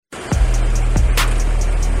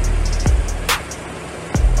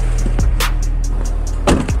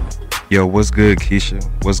Yo, what's good, Keisha?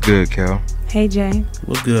 What's good, Cal? Hey, Jay.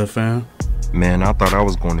 What's good, fam? Man, I thought I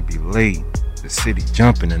was going to be late. The city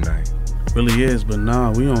jumping tonight. Really is, but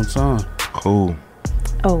nah, we on time. Cool.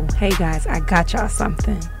 Oh, hey, guys, I got y'all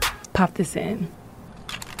something. Pop this in.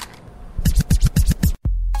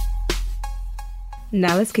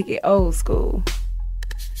 Now let's kick it old school.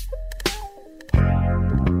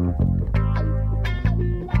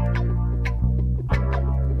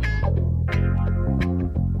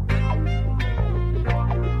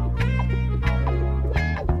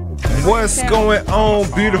 What's going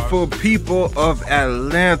on, beautiful people of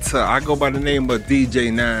Atlanta? I go by the name of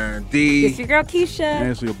DJ 9D. It's your girl, Keisha. And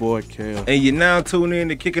it's your boy, Kel. And you're now tuning in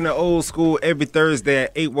to Kicking the Old School every Thursday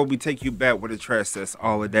at 8, where we take you back with a track that's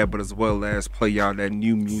all of that, but as well as play y'all that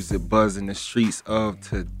new music buzz in the streets of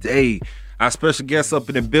today. Our special guest up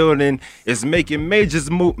in the building is making major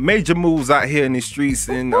moves out here in the streets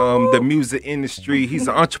in the music industry. He's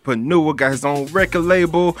an entrepreneur, got his own record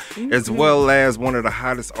label, as well as one of the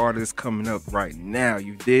hottest artists coming up right now.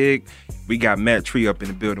 You dig? We got Mac Tree up in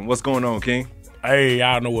the building. What's going on, King? Hey,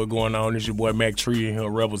 y'all know what's going on. It's your boy Mac Tree in here,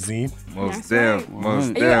 Rebel Z. Most That's deaf. right. Most Are you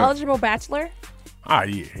an deaf. eligible bachelor? Ah,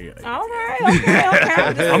 yeah. All right,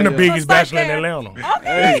 okay. I'm the biggest Start bachelor in there. Atlanta.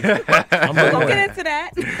 Okay, I'm we'll the get into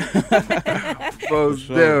that.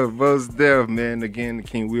 Most deaf, man. Again,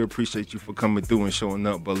 King, we appreciate you for coming through and showing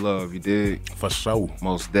up, but love, you dig? For sure.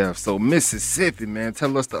 Most deaf. So Mississippi, man,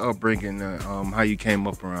 tell us the upbringing, how you came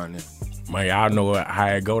up around there. Man, y'all know how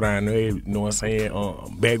I go down there, you know what I'm saying?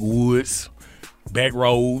 Backwoods, back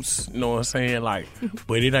roads, you know what I'm saying? Like,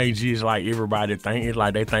 but it ain't just like everybody think. It's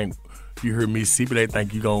like they think you hear Mississippi, they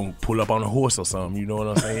think you gonna pull up on a horse or something, you know what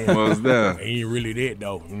I'm saying? Most deaf. Ain't really that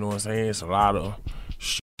though, you know what I'm saying? It's a lot of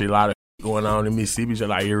going on in Mississippi just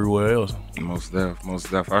like everywhere else. Most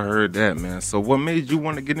deaf. I heard that, man. So what made you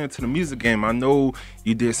want to get into the music game? I know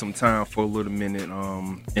you did some time for a little minute,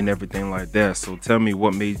 and everything like that. So tell me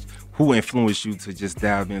who influenced you to just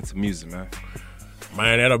dive into music, man?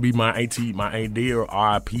 Man, that'll be my auntie, dear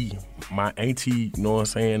R.I.P. My auntie, you know what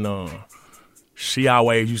I'm saying? She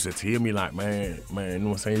always used to tell me like, man, you know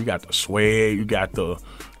what I'm saying? You got the swag, you got the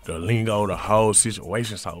lingo, the whole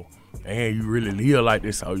situation. So, man, you really live like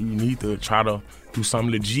this, so you need to try to do something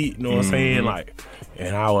legit, you know what I'm saying? Like,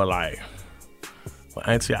 and I was like, well,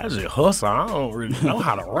 auntie, I just hustle. I don't really know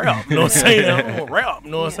how to rap, you know what I'm saying? I don't rap, you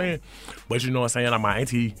know what I'm saying? But you know what I'm saying? Like my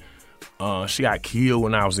auntie, she got killed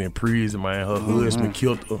when I was in prison, man. Her husband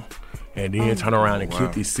killed her and then turned around and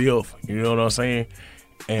killed himself, you know what I'm saying?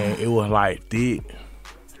 And it was like that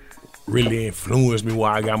really influenced me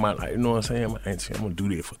why I got my, like, you know what I'm saying? My auntie, I'm gonna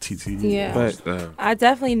do that for TT. Yeah. I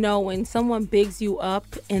definitely know when someone bigs you up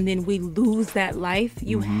and then we lose that life,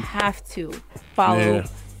 you have to follow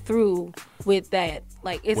through with that.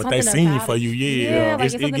 Like, it's what they something seen about for it. you, Yeah, like, it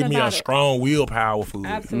it's something give me a about it. strong willpower for it.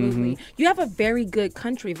 Absolutely. You have a very good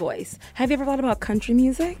country voice. Have you ever thought about country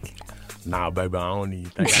music? Nah, baby, I don't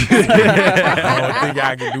even think I don't think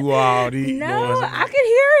I can do all these. No, you know what I'm I can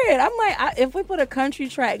hear it. I'm like, if we put a country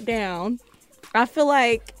track down, I feel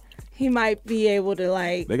like he might be able to,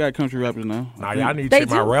 like. They got country rappers now. Nah, y'all need to They check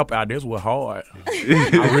my do. rap out. This was hard.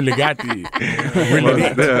 I really got this.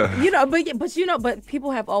 But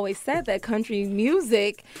people have always said that country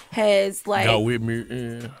music has, like, Go with me.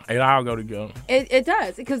 Yeah. It all go together. it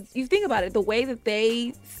does, because you think about it, the way that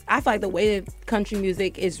I feel like the way that country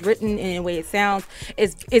music is written and the way it sounds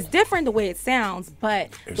is different the way it sounds, but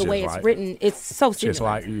It's the way just it's like- written, it's so similar. just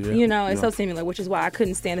like, yeah. It's so similar, which is why I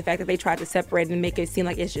couldn't stand the fact that they tried to separate it and make it seem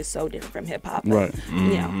like it's just so different from hip hop. Right.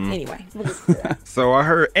 Anyway. We'll get to that. So I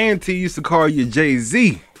heard Auntie used to call you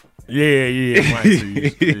Jay-Z. Yeah, my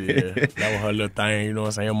auntie. Yeah. That was her little thing, you know what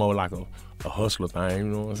I'm saying? More like a hustler thing, you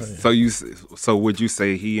know what I'm saying? So would you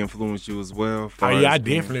say he influenced you as well? Oh, yeah, I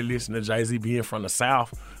definitely listen to Jay-Z. Being from the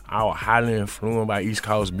South, I was highly influenced by East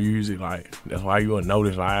Coast music. Like, that's why you will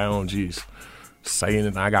notice, like, I don't just say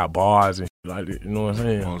anything. I got bars and shit like that, you know what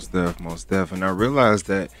I'm saying? Most def. And I realized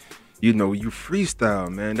that, you freestyle,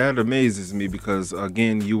 man. That amazes me because,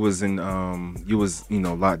 again, you was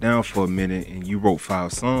locked down for a minute and you wrote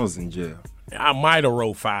 5 songs in jail. I might have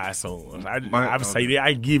wrote 5 songs. I would say that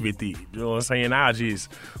I give it to you. You know what I'm saying? I just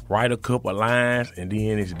write a couple lines and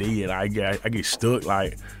then it's dead. I get stuck.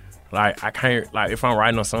 Like I can't, like, if I'm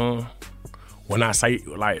writing a song, when I say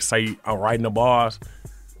I'm writing the bars,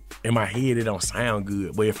 in my head it don't sound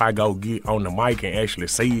good. But if I go get on the mic and actually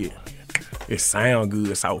say it, it sound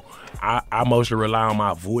good. So I mostly rely on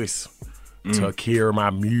my voice to carry my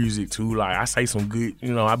music too. Like, I say some good,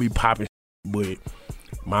 I be popping, but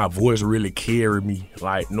my voice really carried me.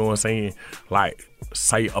 Like, you know what I'm saying? Like,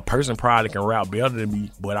 say a person probably can rap better than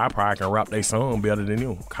me, but I probably can rap their song better than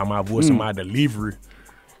them. Cause my voice and my delivery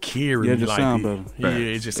carry me just like sound that. better. Yeah,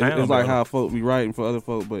 it just sounds It's like better. how folk be writing for other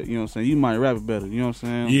folk, but you know what I'm saying? You might rap it better. You know what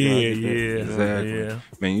I'm saying? Yeah. Exactly. Yeah.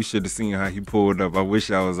 Man, you should have seen how he pulled up. I wish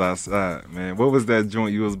I was outside, man. What was that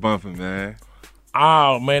joint you was bumping, man?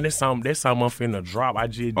 Oh man, that's something I'm finna drop. I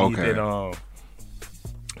just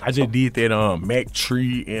did that Mac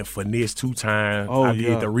Tree and Finesse 2 times. Oh, I yeah.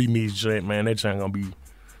 did the remix joint, man. That joint gonna be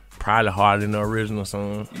probably harder than the original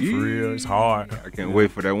song. For real, it's hard. I can't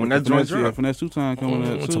wait for that. When that joint drop. Finesse 2 time coming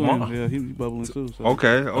up too. tomorrow. Yeah, he be bubbling too. So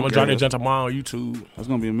Okay. I'm gonna drop that joint tomorrow on YouTube. that's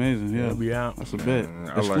gonna be amazing. Yeah, It'll be out. that's a bet.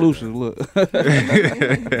 I like Exclusive. Look, you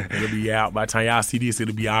It'll be out. By the time y'all see this,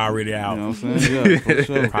 it'll be already out. know what I'm saying? Yeah, for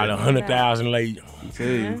sure. Probably 100,000 late. I tell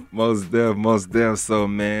you. Most def. So,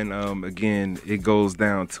 man, again, it goes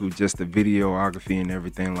down to just the videography and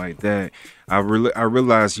everything like that. I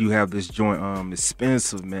realize you have this joint,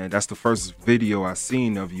 Expensive, man. That's the first video I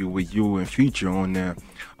seen of you with you and Future on there.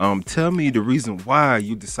 Tell me the reason why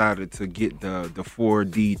you decided to get the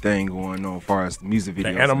 4D thing going on as far as the music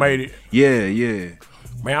video. The animated. Yeah.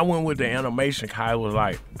 Man, I went with the animation. Kai was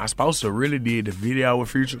like, I supposed to really did the video with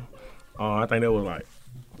Future. I think that was like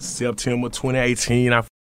September 2018. I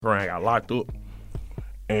got locked up.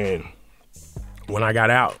 And when I got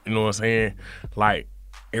out, you know what I'm saying? Like,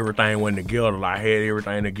 everything went together. Like, I had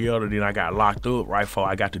everything together. Then I got locked up right before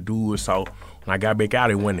I got to do it. So when I got back out,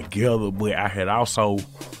 it went together. But I had also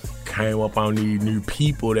came up on these new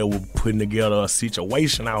people that were putting together a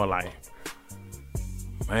situation. I was like,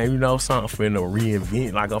 man, you know something, I'm finna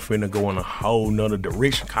reinvent. Like, I'm finna go in a whole nother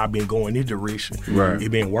direction. Cause I've been going this direction. Right. It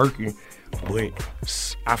been working. But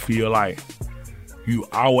I feel like you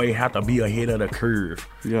always have to be ahead of the curve.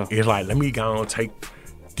 Yeah. It's like, let me go and take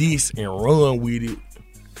this and run with it.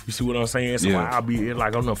 You see what I'm saying? So Yeah. it's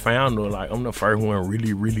like I'm the founder. Like, I'm the first one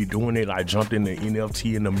really, really doing it. Like, jumped in the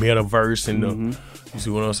NFT and the metaverse and the, you see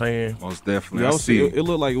what I'm saying? Most definitely. Yeah, I I was, see it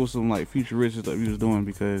looked like it was some like futuristic stuff you was doing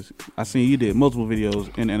because I seen you did multiple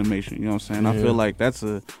videos in animation. You know what I'm saying? I feel like that's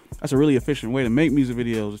a really efficient way to make music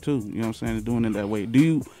videos too. You know what I'm saying? Doing it that way. Do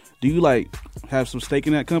you like have some stake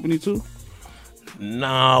in that company too?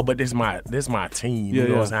 No, but this my team. You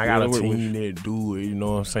know what I'm saying? I got a Yeah, team that do it, you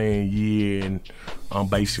know what I'm saying? Yeah, and I'm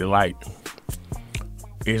basically like,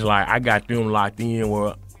 it's like I got them locked in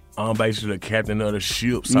where I'm basically the captain of the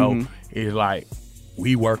ship. So it's like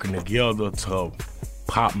we working together to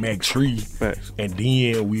pop Mac Tree. Facts. And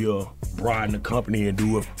then we'll broaden the company and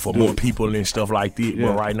do it for more people and stuff like that. Yeah.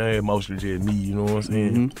 But right now it's mostly just me, you know what I'm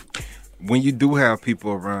saying? When you do have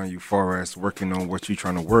people around you, far as working on what you're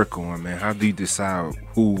trying to work on, man, how do you decide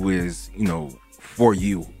who is, for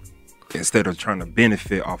you instead of trying to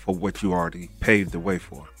benefit off of what you already paved the way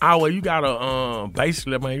for? Well, you gotta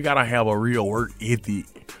basically, man, you gotta have a real work ethic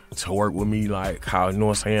to work with me. Like, how, you know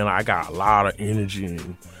what I'm saying? Like, I got a lot of energy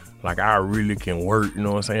and like I really can work. You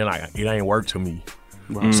know what I'm saying? Like, it ain't work to me,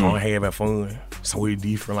 so I'm having fun. So it's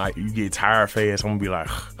different. Like, you get tired fast, I'm gonna be like,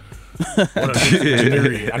 what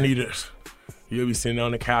engineer? I need this. You'll be sitting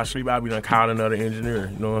on the couch sleep. I'll be done called another engineer.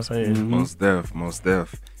 You know what I'm saying? Most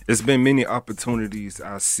def. There's been many opportunities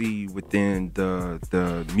I see within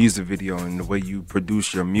the music video and the way you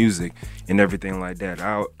produce your music and everything like that.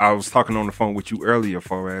 I was talking on the phone with you earlier as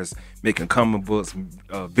far as making comic books,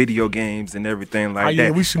 video games and everything like Yeah,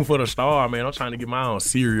 that. we shooting for the star, man. I'm trying to get my own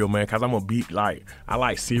cereal, man, because I'm a big, like, I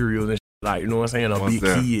like cereals and shit, like, you know what I'm saying? A big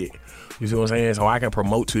kid. You see what I'm saying? So I can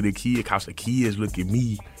promote to the kid because the kids look at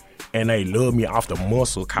me and they love me off the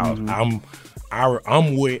muscle because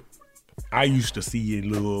I'm what I used to see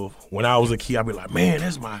and love. When I was a kid, I'd be like, man,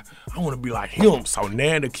 I want to be like him. So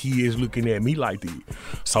now the kids looking at me like that.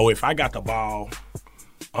 So if I got the ball,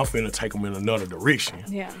 I'm finna take them in another direction.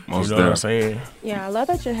 Yeah. You know what I'm saying? Yeah, I love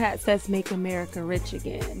that your hat says "Make America Rich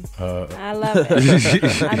Again." I love it.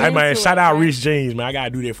 Hey man, shout out Rich James, man. I gotta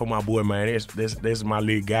do that for my boy, man. That's my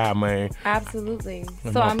little guy, man. Absolutely.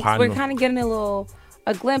 That's So my partner. we're kind of getting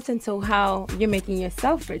a glimpse into how you're making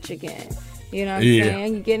yourself rich again. You know what I'm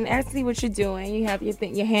saying? You're getting actually what you're doing. You have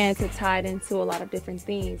your hands are tied into a lot of different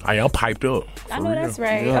things. I'm piped up. I know that's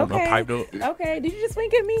right. Yeah, okay. I'm piped up. Okay. Did you just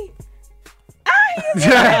wink at me?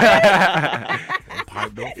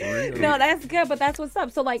 Piped up for real. No, that's good, but that's what's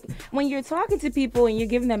up. So like when you're talking to people and you're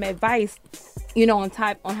giving them advice, on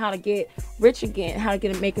how to get rich again, how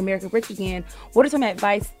to make America rich again, what is some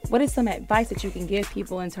advice that you can give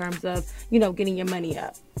people in terms of, getting your money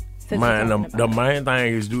up? Man, the main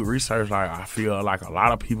thing is do research. Like, I feel like a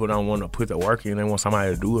lot of people don't want to put the work in. They want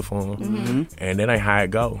somebody to do it for them. And that ain't how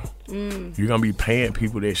it go. You're going to be paying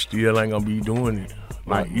people that still ain't going to be doing it.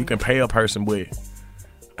 Like, you can pay a person, but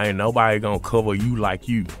ain't nobody going to cover you like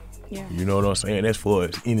you. Yeah. You know what I'm saying? That's for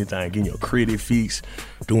anything. Getting your credit fixed,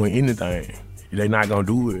 doing anything. They not going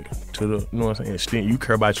to do it to the, you know what I'm saying, extent you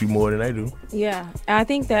care about you more than they do. Yeah. And I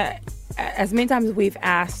think that as many times as we've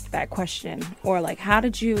asked that question, or like, how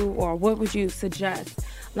did you, or what would you suggest?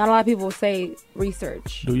 Not a lot of people will say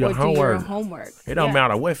research. Do your homework. It don't Yeah.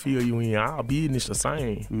 matter what field you in. Our business the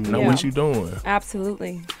same. Know what you doing.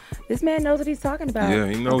 Absolutely. This man knows what he's talking about. Yeah,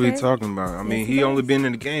 he know what he's talking about. I mean, he only been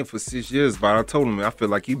in the game for 6 years, but I told him I feel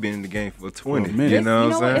like he been in the game for 20. You know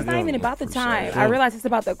what I'm saying? It's not even about the time. I realize it's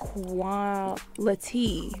about the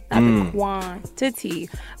quality, not the quantity,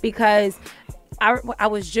 because I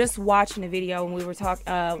was just watching a video and we were talking.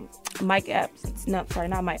 Omar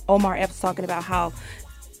Epps talking about how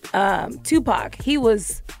Tupac.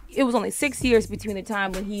 It was only 6 years between the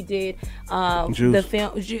time when he did the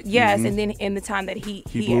film, and then in the time that he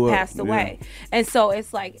had passed away. And so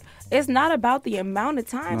it's like, it's not about the amount of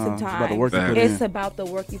time sometimes. It's about the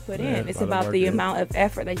work you put in. It's about the amount of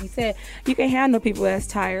effort. Like you said, you can't handle people that's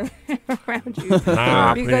tired around you because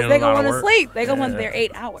they're going to want to sleep. They're going to want their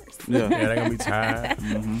 8 hours. Yeah, they're going to be tired.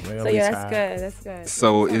 So that's good.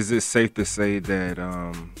 So is it safe to say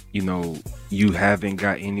that, you haven't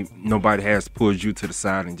got nobody has pulled you to the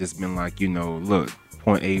side and just been like, look,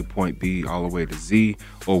 point A, point B, all the way to Z?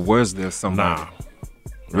 Or was there somebody? Nah.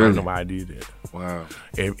 Really? Nobody did that. Wow.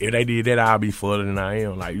 If they did that, I'd be further than I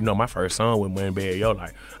am. Like, my first song with Moneybagg Yo,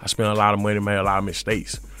 like, I spent a lot of money, made a lot of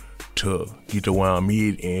mistakes to get to where I'm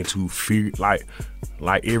at and to figure, like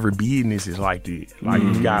every business is like that. Like,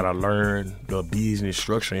 you gotta learn the business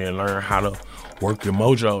structure and learn how to work your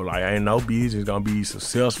mojo. Like, ain't no business gonna be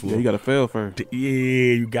successful. Yeah, you gotta fail first. Yeah,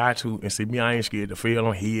 you got to. And see, me, I ain't scared to fail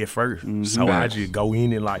on head first. So I just go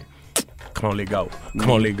in and like, come on, let go.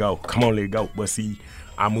 Come on, let go. Come on, let go. But see,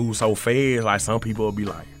 I move so fast, like some people will be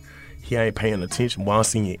like, he ain't paying attention. Well, I'm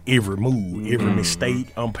seeing every move, every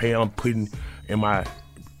mistake I'm putting in my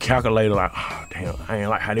calculator, like, oh, damn, I ain't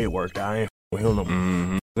like how that worked. I ain't with him no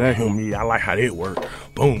more. I like how that worked.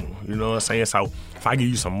 Boom. You know what I'm saying? So if I give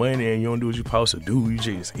you some money and you don't do what you're supposed to do, you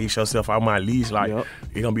just hit yourself out my leash. Like,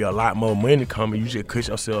 it's going to be a lot more money coming. You just cut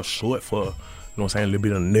yourself short for, you know what I'm saying, a little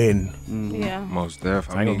bit of nothing. Yeah. Most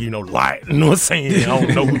definitely. I ain't going to give you no light. You know what I'm saying? I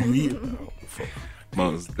don't know who you is.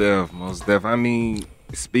 Most def. I mean,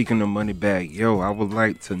 speaking of Moneybagg Yo, I would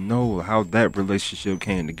like to know how that relationship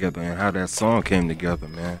came together and how that song came together,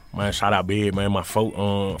 man. Man, shout out Big, man. My folk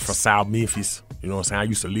from South Memphis. You know what I'm saying? I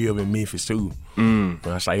used to live in Memphis, too.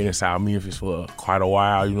 I stayed in South Memphis for quite a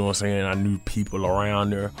while, you know what I'm saying? I knew people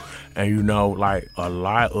around there. And, like, a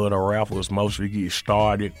lot of the rappers mostly get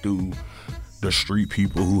started through the street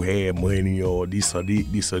people who had money or this or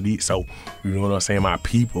that. So, you know what I'm saying? My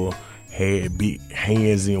people had big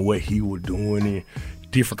hands in what he was doing and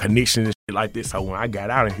different connections and shit like this. So when I got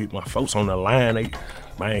out and hit my folks on the line, they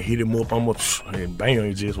hit him up, and bam,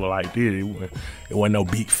 it just was like this. It wasn't no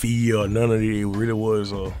big fee or none of it. It really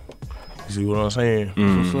was, you see what I'm saying?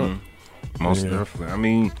 What's up? Most definitely. I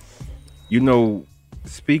mean,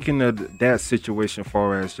 speaking of that situation,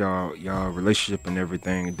 far as y'all relationship and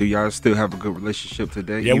everything, do y'all still have a good relationship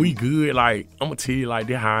today? Yeah, we good. Like, I'm gonna tell you like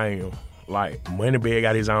this how I am. Like, Moneybagg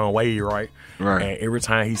got his own way, right? Right. And every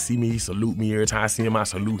time he see me, he salute me. Every time I see him, I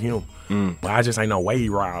salute him. But I just ain't no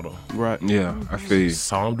wave rider. Right. Yeah, I feel you.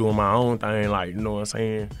 So I'm doing my own thing, like, you know what I'm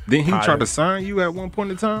saying? Didn't he try to sign you at one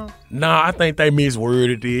point in time? Nah, I think they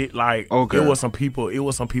misworded it. Like, okay. It was some people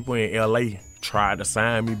in LA tried to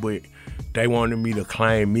sign me, but they wanted me to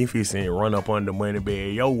claim Memphis and run up under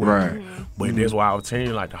Moneybagg Yo. Right. But that's why I was telling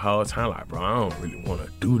you, like, the whole time, like, bro, I don't really want to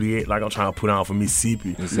do that. Like, I'm trying to put on for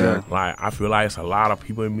Mississippi. Exactly. Like, I feel like it's a lot of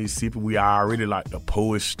people in Mississippi. We are already, like, the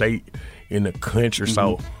poorest state in the country.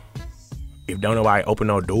 So if don't nobody open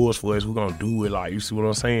no doors for us, we're going to do it. Like, you see what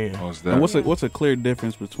I'm saying? And what's a clear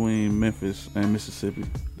difference between Memphis and Mississippi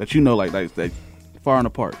that you know, like that far and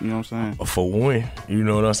apart, you know what I'm saying? For one, you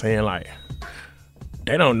know what I'm saying? Like,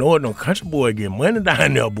 they don't know it. No country boy get money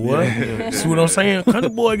down there, boy. See what I'm saying? Country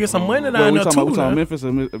boy get some money down there, too. We talking Memphis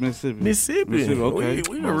or Mississippi? Mississippi. Okay.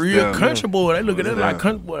 We a real country boy. They look at us like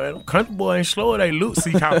country boy. Country boy ain't slow. They look.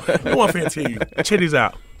 See how. I want to tell you. Check this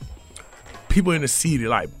out. People in the city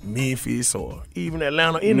like Memphis or even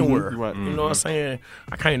Atlanta, anywhere. Right. You know what I'm saying?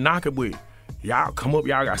 I can't knock it, but y'all come up.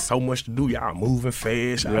 Y'all got so much to do. Y'all moving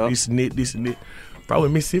fast. Y'all this and that. Bro,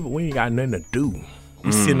 in Mississippi, we ain't got nothing to do.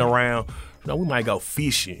 We sitting around we might go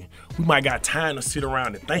fishing. We might got time to sit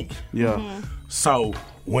around and think. Yeah. Mm-hmm. So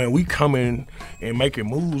when we come in and making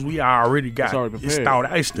moves, we already got it's thought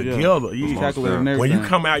out, it's together. Yeah. When you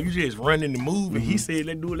come out, you just run in the move, and he said,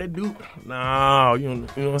 let's do it. No, you know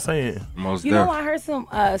what I'm saying? You know, I heard some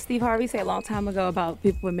Steve Harvey say a long time ago about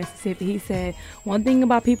people in Mississippi. He said, one thing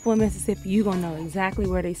about people in Mississippi, you're going to know exactly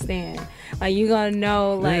where they stand. Like, you're going to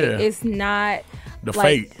know, like, it's not... The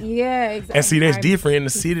fake. Yeah, exactly. And see, that's different. In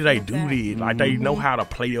the city, they do that. Like, they know how to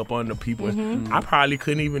play up under people. I probably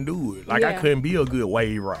couldn't even do it. Like, I couldn't be a good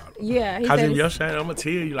wave rider. Yeah. Because in your shine, I'm going to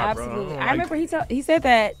tell you, like, absolutely. bro. I remember he said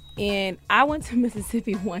that, and I went to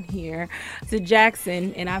Mississippi one year, to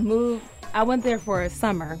Jackson, and I went there for a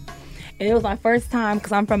summer. And it was my first time,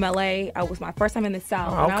 because I'm from LA. It was my first time in the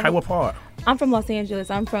South. Oh, okay, what part? I'm from Los Angeles.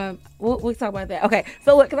 We'll talk about that. Okay,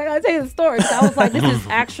 so look, because I got to tell you the story. So I was like, this is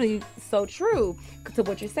actually so true to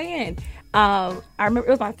what you're saying. I remember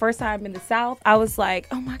it was my first time in the South. I was like,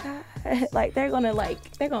 oh my God, like they're gonna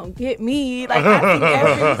get me. Like, I've seen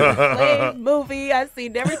every slave movie. I've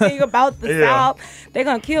seen everything about the South. They're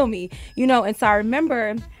gonna kill me, And so I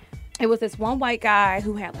remember it was this one white guy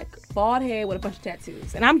who had like bald head with a bunch of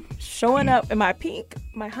tattoos, and I'm showing up in my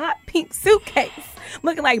hot pink suitcase,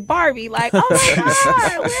 looking like Barbie, like, oh my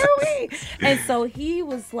God, where are we? And so he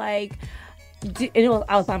was like,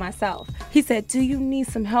 I was by myself. He said, do you need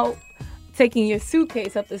some help taking your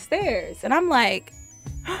suitcase up the stairs? And I'm like,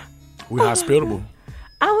 we're hospitable.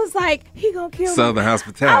 I was like, he gonna kill me. Southern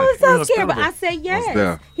hospitality. I was so scared, but I said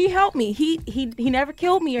yes. He helped me. He never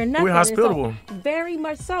killed me or nothing. We're hospitable. So, very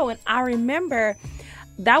much so. And I remember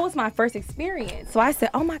that was my first experience. So I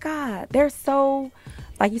said, oh my God, they're so,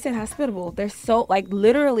 like you said, hospitable. They're so, like,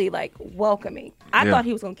 literally, like, welcoming. I thought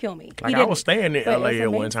he was gonna kill me. Like, I was staying in LA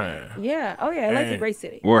at one time. Yeah. Oh yeah, LA's a great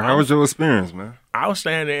city. Well, how was your experience, man? I was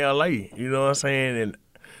staying in LA. You know what I'm saying? And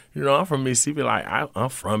I'm from Mississippi. Like, I'm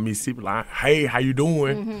from Mississippi. Like, hey, how you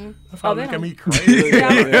doing? If I look at me crazy.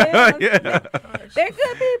 They're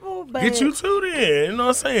good people. But get you to then. You know what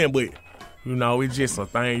I'm saying? But, it's just a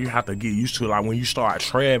thing you have to get used to. Like, when you start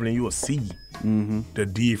traveling, you'll see the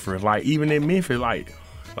difference. Like, even in Memphis, like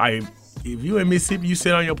if you in Mississippi, you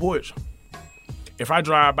sit on your porch. If I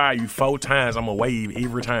drive by you 4 times, I'm going to wave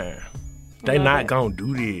every time. They not going to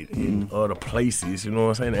do that in other places, you know what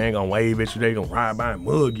I'm saying? They ain't going to wave at you. They going to ride by and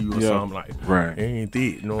mug you or something like that. Right. Ain't that,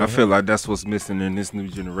 you know what I feel like that's what's missing in this new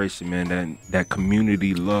generation, man, that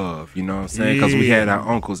community love, you know what I'm saying? Because we had our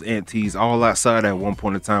uncles, aunties all outside at one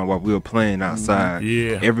point in time while we were playing outside.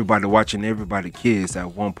 Yeah. Everybody watching everybody kids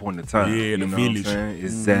at one point in time. Yeah, the village. What I'm saying?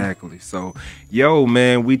 Exactly. So,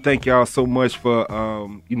 man, we thank y'all so much for,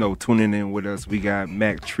 tuning in with us. We got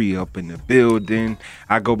Mac Tree up in the building.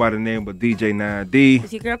 I go by the name of DJ 9D.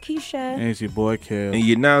 It's your girl Keisha. And it's your boy Kev. And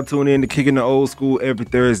you're now tuning in to Kicking the Old School every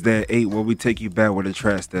Thursday at 8, where we take you back with a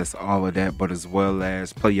track that's all of that, but as well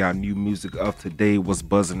as play y'all new music of today, what's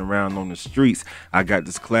buzzing around on the streets. I got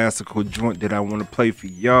this classical joint that I want to play for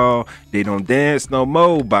y'all. They Don't Dance No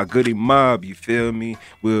More by Goody Mob, you feel me?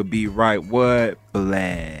 We'll be right what?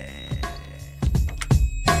 Black.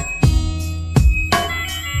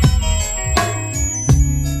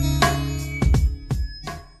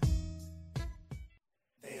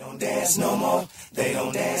 Dance no more. They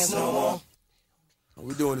don't dance no more.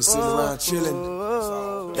 We doing this sitting around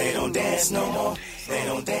chilling. They don't dance no more. They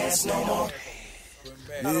don't dance no more.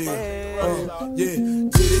 Yeah, did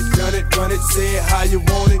it, done it, run it, say it how you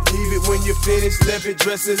want it, leave it when you finish, left it,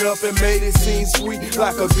 dress it up and made it seem sweet,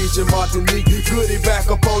 like a beach in Martinique, goody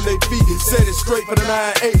back up on their feet, set it straight for the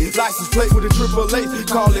 9-8, license plate with a triple H,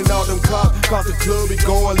 calling all them cops, cause the club be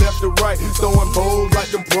going left to right, throwing bowls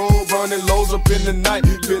like them pros, running lows up in the night,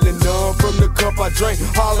 feeling numb from the cup I drank,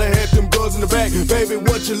 holler at them girls in the back, baby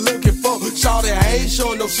what you looking for, shawty I ain't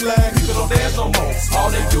showing no slack, people don't dance no more,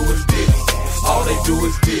 all they do is this. All they do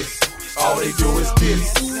is this. All they do is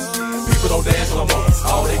this. People don't dance no more.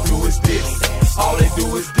 All they do is this. All they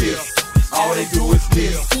do is this. All they do is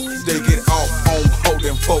this. They get off on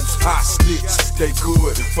holding folks hostage. They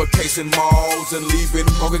good for casing malls and leaving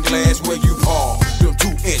broken glass where you park. Them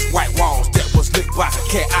 2-inch white walls that was lit by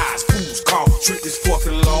cat eyes. Fools call treat this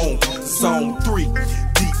fucking alone. Zone 3,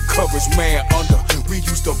 deep coverage man under. We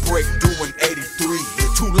used to break doing 83.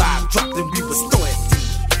 2 live dropped and we was throwing.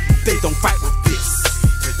 They don't fight with this.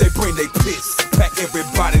 They bring they piss. Pack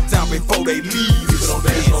everybody down before they leave. People don't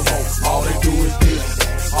dance no more. All they do is this.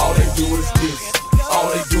 All they do is this.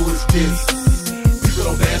 All they do is this. People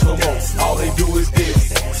don't dance no more. All they do is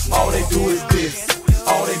this. All they do is this.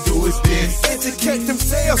 All they do is this. Educate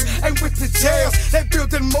themselves, ain't with the jails. They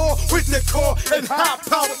building more with the core and high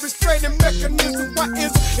power restraining mechanism. Why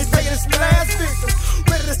is it taking its last victim?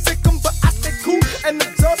 Ready to sick them, but I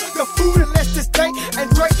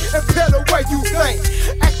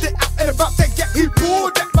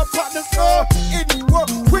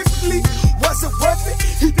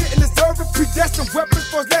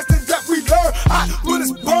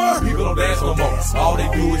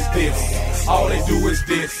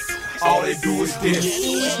all they do is this.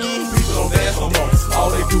 People don't dance no more, all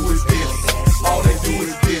they do is this. All they do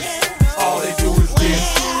is this. All they do is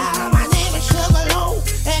this. My name is Sugar Low,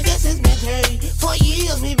 and this is Big K. For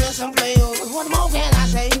years we've been some players. What more can I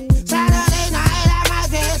say? Saturday night at my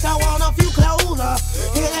dance, I want a few clothes.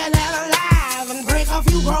 Hit that alive and break a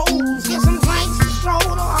few grows. Get some drinks and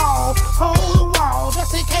stroll the hall. Hold the wall,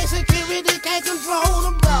 just in case security can't control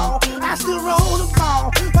the brawl. I still roll the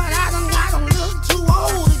ball, but I done got a little too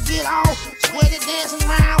old to get off. Sweaty dancing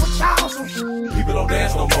around with y'all. People don't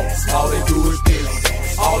dance no more, all they do is this.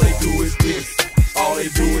 All they do is this. All they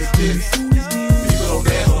do is this. People don't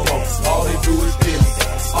dance no more, all they do is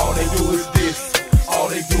this. All they do is this. All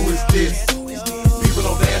they do is this. People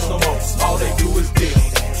don't dance no more, all they do is this.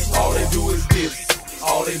 All they do is this.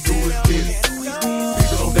 All they do is this.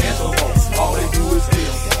 People don't dance no more, all they do is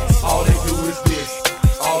this. All they do is this.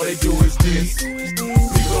 All they do is this.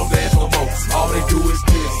 People don't dance no more, all they do is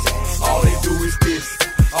this. All they do is this.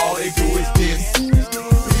 All they do is this.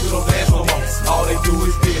 People don't dance no more, all they do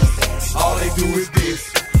is this. All they do is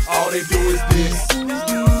this. All they do is this.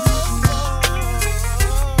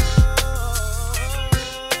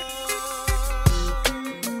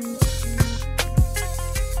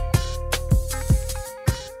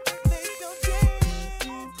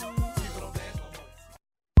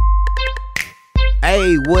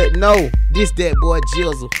 Hey, what? No, this that boy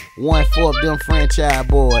Jizzle, 1/4 of them franchise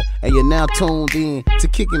boy, and you're now tuned in to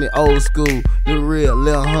Kicking It Old School, the real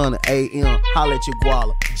 1100 AM. Holla at your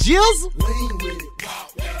guala. Jizzle. Lean with it,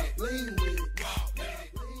 walk with it, lean with it, walk with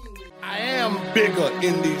it, lean with it. I am bigger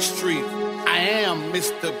in these streets. I am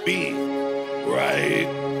Mr. Big, right?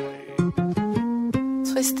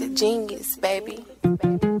 Twisted Genius, baby.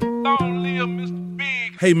 Long live Mr. Big.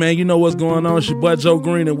 Hey man, you know what's going on? It's your boy Joe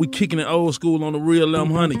Green, and we kicking it old school on the real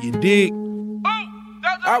 1100. You dig?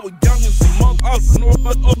 I was young and some up,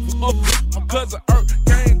 cause of Earth.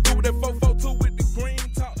 Came through that 442 with the green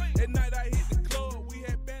top. At night I hit the club, we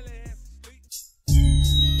had barely had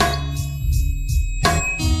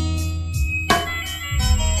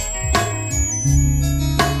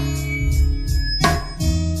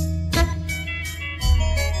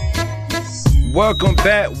Welcome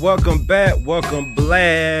welcome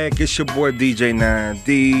black. It's your boy DJ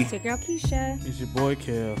 9D. It's your girl Keisha. It's your boy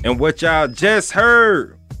Kel. And what y'all just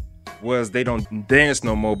heard was They Don't Dance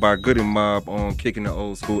No More by Goody Mob on Kicking the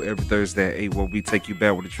Old School every Thursday at 8, where we take you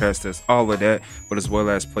back with a trash test, all of that, but as well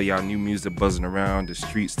as play y'all new music buzzing around the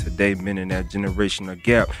streets today, mending that generational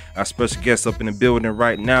gap. Our special guest up in the building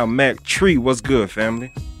right now, Mac Tree. What's good,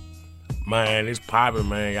 family? Man, it's popping,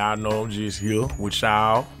 man. Y'all know I'm just here with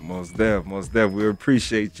y'all. Most def. We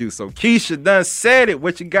appreciate you. So Keisha done said it.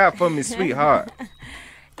 What you got for me, sweetheart?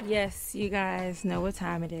 Yes, you guys know what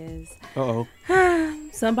time it is. Uh-oh.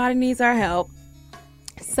 Somebody needs our help.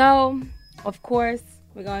 So, of course,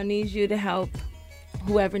 we're going to need you to help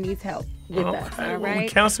whoever needs help with us, all right? We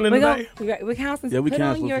counseling today? We're counseling. Yeah, we Put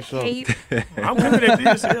counsel on your for sure. cape. I'm good at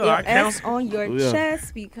this. Yeah, I S counsel. on your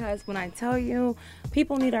chest, because when I tell you,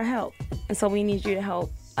 people need our help. And so we need you to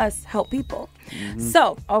help us help people. Mm-hmm.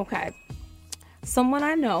 So, okay. Someone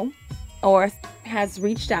I know or has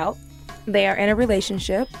reached out. They are in a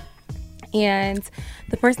relationship. And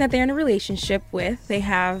the person that they're in a relationship with, they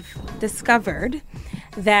have discovered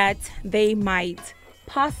that they might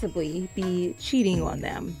possibly be cheating on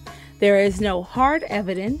them. There is no hard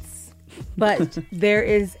evidence, but there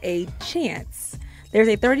is a chance. There's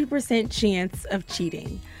a 30% chance of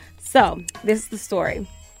cheating. So, this is the story.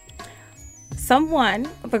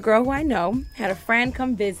 The girl who I know, had a friend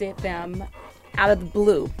come visit them out of the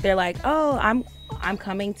blue. They're like, oh, I'm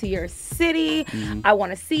coming to your city. Mm-hmm. I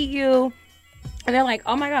want to see you. And they're like,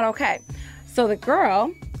 oh my God, okay. So the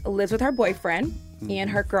girl lives with her boyfriend, and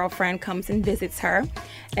her girlfriend comes and visits her.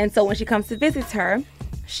 And so when she comes to visit her,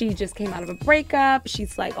 she just came out of a breakup.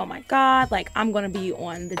 She's like, oh my God, like I'm going to be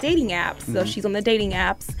on the dating apps. So she's on the dating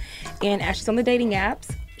apps. And as she's on the dating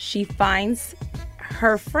apps, she finds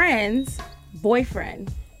her friend's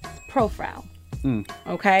boyfriend profile.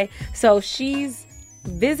 Okay. So she's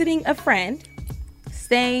visiting a friend,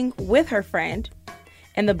 staying with her friend,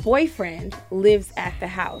 and the boyfriend lives at the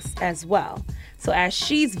house as well. So as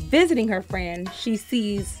she's visiting her friend, she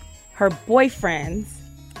sees her boyfriend's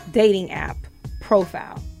dating app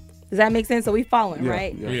profile. Does that make sense? So we following,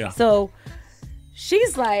 right? Yeah. So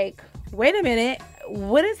she's like, wait a minute,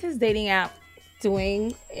 what is his dating app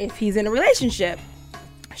doing if he's in a relationship?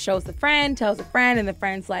 Shows the friend, tells the friend, and the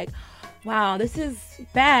friend's like, wow, this is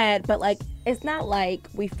bad, but like it's not like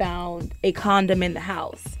we found a condom in the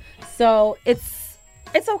house. So it's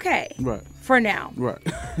okay. Right. For now. Right.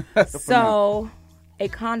 So a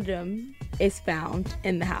condom is found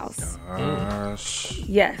in the house. Gosh.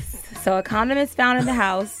 Yes. So a condom is found in the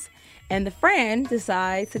house, and the friend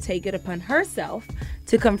decides to take it upon herself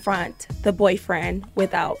to confront the boyfriend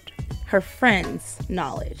without her friend's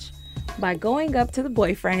knowledge by going up to the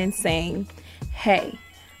boyfriend and saying, hey,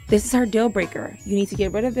 this is her deal breaker. You need to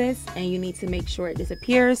get rid of this, and you need to make sure it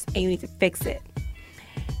disappears, and you need to fix it.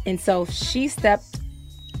 And so she stepped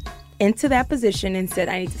into that position and said,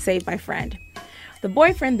 I need to save my friend. The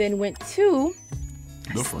boyfriend then went to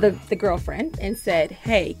the girlfriend and said,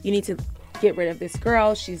 hey, you need to get rid of this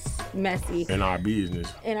girl. She's messy. In our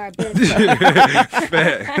business. In our business.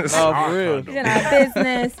 Oh, for real. In our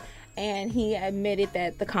business. And he admitted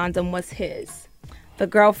that the condom was his. The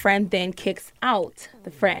girlfriend then kicks out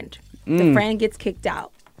the friend. The friend gets kicked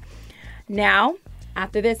out. Now,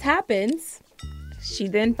 after this happens, she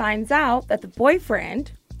then finds out that the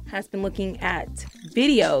boyfriend has been looking at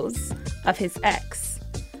videos of his ex.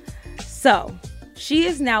 So, she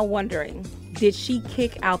is now wondering, did she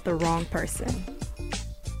kick out the wrong person?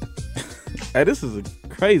 Hey, this is a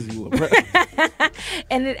crazy one, bro.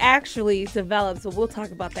 And it actually develops, but we'll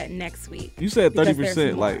talk about that next week. You said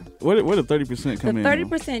 30%. Like, where did 30% come in? The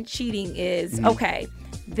 30% cheating is, okay,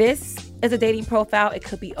 this is a dating profile. It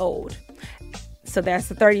could be old. So that's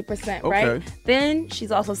the 30%, right? Okay. Then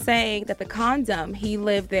she's also saying that the condom, he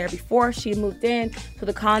lived there before she moved in, so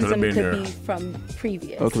the condom could be from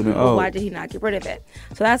previous. Why did he not get rid of it?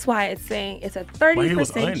 So that's why it's saying it's a 30%. Well, he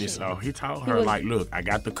was honest, though. He told her, like, look, I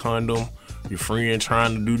got the condom. Your friend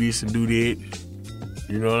trying to do this and do that.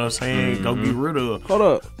 You know what I'm saying? Go get rid of her. Hold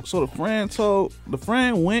up. So the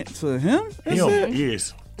friend went to him?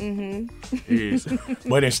 Yes. Yes.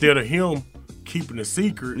 But instead of him keeping a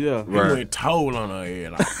secret, he went told on her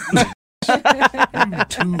head. Like, you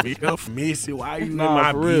too messy. Why you in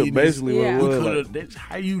my business? Basically what it was. That's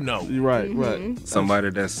how you know. You're right, right. Somebody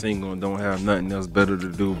that's single and don't have nothing else better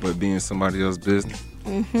to do but be in somebody else's business.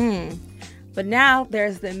 But now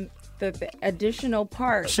there's the additional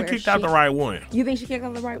part. She kicked out the right one. You think she kicked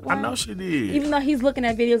out the right one? I know she did. Even though he's looking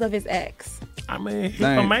at videos of his ex. I mean, he's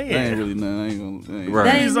a man. That ain't really nothing.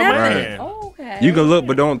 Right. He's a man. Oh, okay. You can look,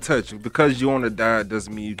 but don't touch. Because you on the diet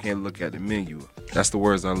doesn't mean you can't look at the menu. That's the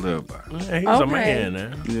words I live by. Yeah, he's a man,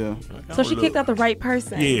 man. Yeah. So she kicked out the right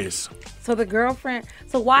person. Yes. So the girlfriend.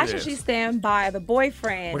 So why should she stand by the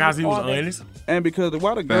boyfriend? Because he was honest. And because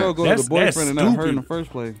why the girl go to the boyfriend and not her in the first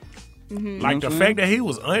place? Like the fact that he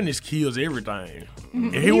was honest kills everything.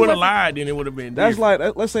 If he would have lied, then it would have been That's different.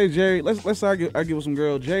 like, let's say Jerry, let's say I give some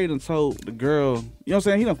girl, Jerry done told the girl, you know what I'm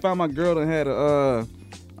saying? He done found my girl that had a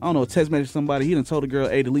text message to somebody. He done told the girl,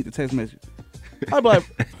 hey, delete the text message. I'd be like,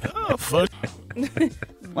 oh, fuck.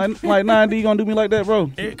 like, nah, D, you gonna do me like that, bro?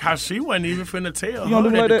 Because she wasn't even finna tell You gonna her do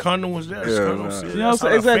me that like the that? condom was there. Yeah, You know what I'm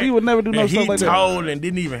saying? Exactly. He would never do no stuff like that. He told and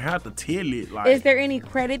didn't even have to tell it. Like, is there any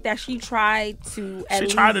credit that she tried to at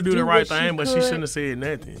least tried to do the right what thing, but she could? shouldn't have said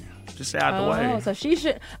nothing. Just stay out the way. So she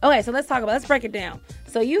should. Okay, so let's break it down.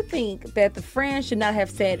 So you think that the friend should not have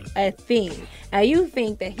said a thing, and you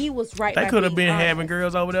think that he was right. They could have been having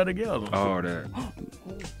girls over there together. All that.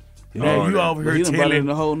 Now you over here telling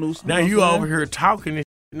the whole new. Now you over here talking. And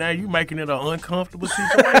now you making it an uncomfortable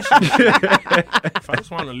situation. Folks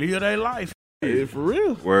want to live their life. Yeah, for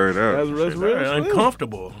real. Word up. That's real.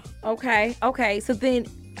 Uncomfortable. Okay. So then,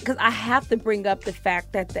 because I have to bring up the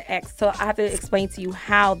fact that the ex. So I have to explain to you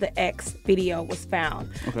how the ex video was found.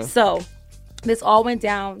 Okay. So this all went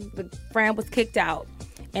down. The friend was kicked out,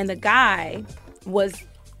 and the guy was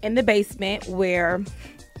in the basement where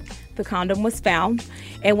the condom was found.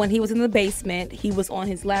 And when he was in the basement, he was on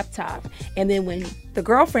his laptop. And then when the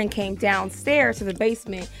girlfriend came downstairs to the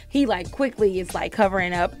basement, he quickly is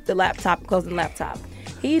covering up the laptop, closing the laptop.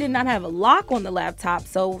 He did not have a lock on the laptop,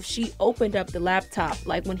 so she opened up the laptop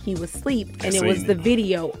when he was asleep, and it was the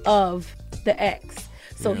video of the ex.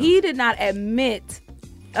 So he did not admit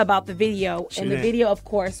about the video, and the video, of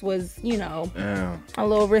course, was, a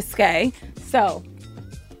little risque. So,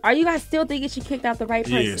 are you guys still thinking she kicked out the right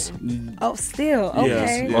person? Yes. Oh, still?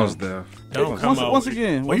 Okay. Yes. Most deaf. Don't come once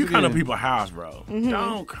again. Well, you come to people's house, bro.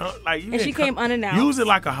 Don't come And she came unannounced. Use it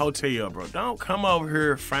like a hotel, bro. Don't come over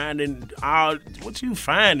here finding all what you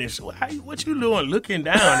finding. What you doing? Looking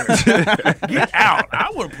down. Get out.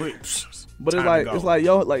 I would put. But it's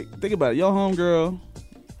like think about it. Your homegirl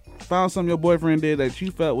found something your boyfriend did that you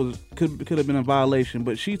felt could have been a violation,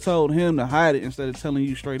 but she told him to hide it instead of telling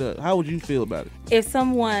you straight up. How would you feel about it? If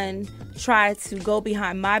someone tried to go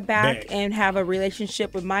behind my back and have a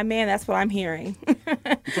relationship with my man, that's what I'm hearing.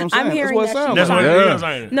 I'm hearing that's what That's what it is,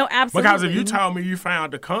 ain't it? No, absolutely. Because if you told me you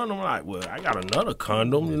found the condom, I'm like, well, I got another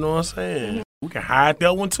condom, you know what I'm saying? We can hide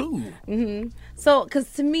that one too. Mm-hmm. So,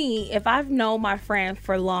 because to me, if I've known my friend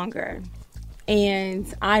for longer,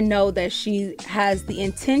 and I know that she has the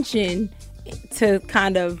intention to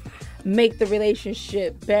kind of make the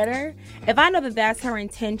relationship better, if I know that that's her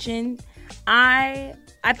intention,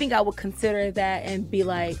 I think I would consider that and be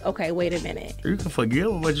like, okay, wait a minute. You can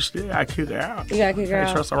forgive her, but you still gotta kick her out. You gotta kick her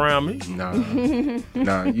out. Trust around me.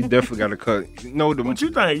 Nah, you definitely gotta cut. No, what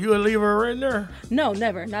you think? You would leave her right there? No,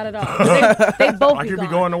 never, not at all. They both like be gone.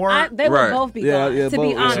 Be going to work. They would both be gone. To both,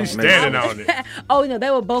 be honest, she's standing on it. Oh no,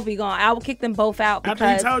 they would both be gone. I would kick them both out because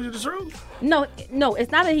after he told you the truth. No,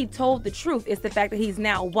 it's not that he told the truth. It's the fact that he's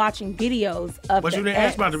now watching videos of. But you didn't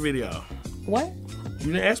ask about the video. What?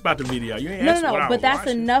 You didn't ask about the video. You didn't ask No, what I but was that's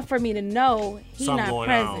watching. enough for me to know he's Something not going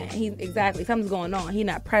present. on. Exactly, something's going on. He's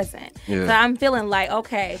not present. Yeah. So I'm feeling like,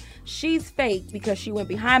 okay, she's fake because she went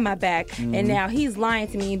behind my back, and now he's lying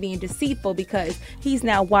to me and being deceitful because he's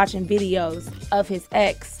now watching videos of his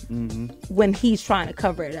ex when he's trying to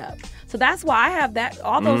cover it up. So that's why I have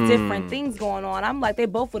all those different things going on. I'm like, they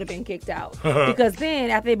both would have been kicked out. Because then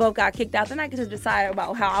after they both got kicked out, then I get to decide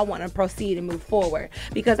about how I want to proceed and move forward.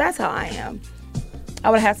 Because that's how I am. I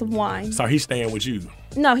would have had some wine. So he's staying with you?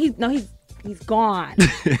 No, he's gone.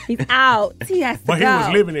 He's out. He has to But go. he was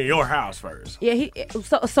living in your house first. Yeah,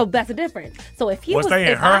 so that's the difference. So if he Was they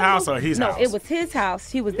in if her I house knew- or his no, house? it was his house.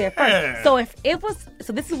 He was there first. Yeah.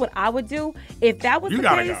 So this is what I would do. If that was You the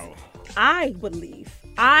gotta case, go. I would leave.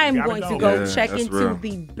 I'm gotta going to go. go Yeah, check that's into real.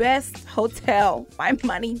 the best hotel my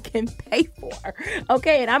money can pay for.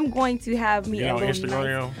 Okay, and I'm going to have me Get a on little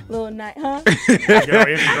Instagram. little night, huh? Get on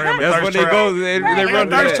Instagram. That's what they go. They run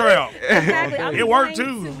thirst that. trap. Exactly. I'm It worked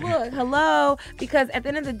going too. to Look, hello, because at the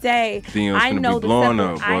end of the day, Dion's I finna know be blowing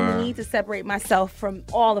up, I boy. need to separate myself from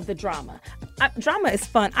all of the drama. Drama is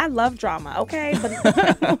fun. I love drama, okay?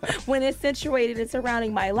 But when it's situated and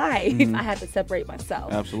surrounding my life, I have to separate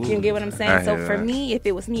myself. Absolutely. You get what I'm saying? I So hear for that. me, if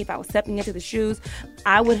it was me, if I was stepping into the shoes,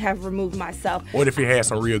 I would have removed myself. What if he had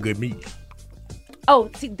some real good meat?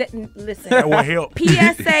 Oh, see, listen. That would help.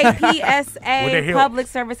 PSA, help? public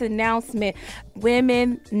service announcement.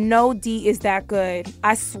 Women, no D is that good.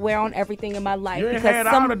 I swear on everything in my life. You ain't because had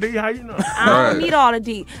all the D. How you know? I don't Right. need all the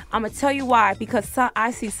D. I'm going to tell you why. Because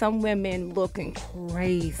I see some women looking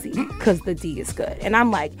crazy because the D is good. And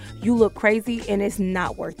I'm like, you look crazy and it's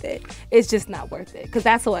not worth it. It's just not worth it. Because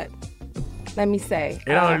that's what, let me say.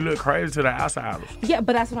 It only look crazy to the outsiders. Yeah,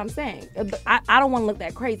 but that's what I'm saying. But I don't want to look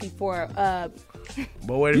that crazy for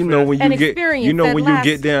But what if You know when An you get, experience you know that when you lasts-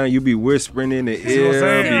 get down, you be whispering in the what I'm ear,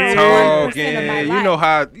 saying? be 0.1% talking. of my You know life.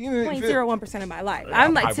 how. 0.01% of my life.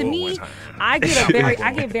 I'm like, to Pipe me, one time. I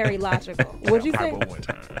get very logical. What'd you say? pipe up one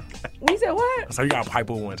time. You said what? So you got to pipe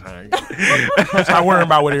up one time. Stop worrying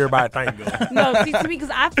about what everybody think. Girl. No, see, to me, because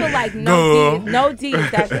I feel like Girl. no D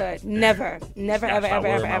is that good. Never, ever, Gotta stop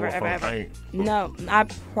worrying about what ever. folks think. No, I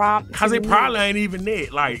promise. Cause it probably ain't even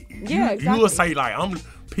that. Like Yeah, you exactly. will say like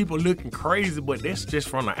people looking crazy, but that's just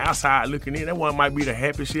from the outside looking in. That one might be the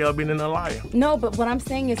happiest she ever been in her life. No, but what I'm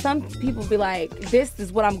saying is some people be like, this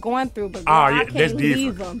is what I'm going through, but girl, Oh, I yeah, can't that's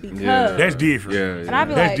leave different. them because. Yeah. That's different. Yeah, And I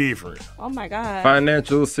be That's like, different. oh my God.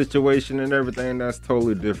 Financial situation and everything, that's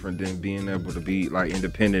totally different than being able to be like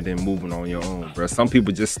independent and moving on your own, bro. Some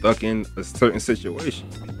people just stuck in a certain situation.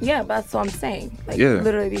 Yeah, but that's what I'm saying. Like, Yeah.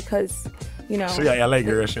 literally because, you know. She a LA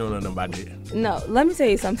girl, she don't know nothing about that. No, let me tell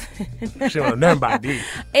you something. She don't know nothing about that.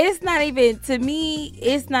 It's not even, to me,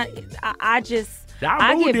 it's not, I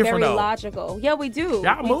Y'all move get different, very though. logical. Yeah, we do.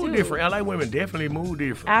 Y'all We move do. different. LA women definitely move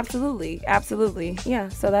different. Absolutely. Yeah,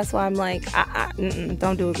 so that's why I'm like,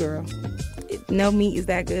 don't do it, girl. No meat is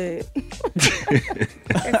that good.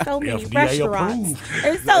 There's so many FDA restaurants. approved.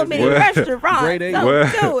 There's so many What? restaurants. Grade A.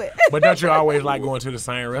 Don't do it. But don't you always like going to the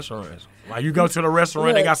same restaurants? Like you go to the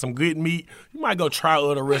restaurant, they Look. got some good meat. You might go try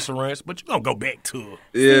other restaurants, but you gonna go back to it.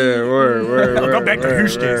 Yeah, word. Go back to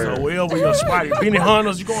Houston, so wherever your spot is. Benny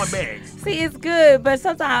Hunters, you going back. See, it's good, but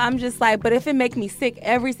sometimes I'm just like, but if it make me sick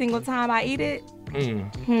every single time I eat it, Can't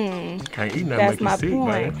eat nothing that's make my you sick,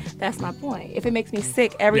 point. man. That's my point. If it makes me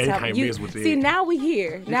sick every Yeah, you time, can't mess with see, that. now we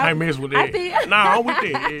here. You Now can't mess with I that. think, Nah, I'm with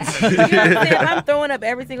that. You know what I'm saying? I'm throwing up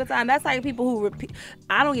every single time. That's like people who repeat.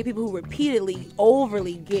 I don't get people who repeatedly,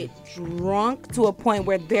 overly get drunk to a point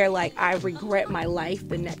where they're like, I regret my life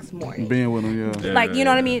the next morning. Being with them, yeah. Like, you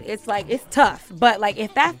know what I mean? It's like, it's tough. But like,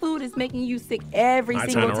 if that food is making you sick every I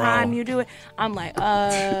single turn time around. you do it, I'm like,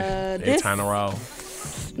 They this. turn around.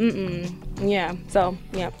 Yeah. So,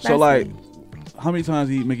 yeah. So that's like, me. how many times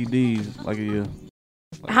you eat Mickey D's like a year?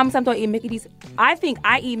 How many times do I eat Mickey D's? I think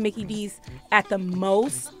I eat Mickey D's at the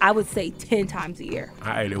most, I would say 10 times a year.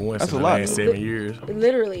 I ate it once in the last 7 years.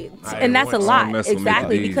 Literally. And that's a lot.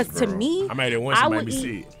 Exactly. Because D's, to me, I made it once and made me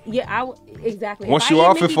sick. Yeah, exactly. Once you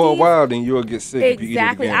off it for a while, then you'll get sick.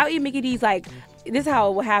 Exactly. I'll eat Mickey D's like, this is how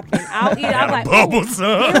it will happen. I'll eat it. I'm like, bubbles,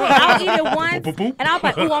 I'll eat it once, and I'll be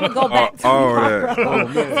like, ooh, I'm gonna go back tomorrow.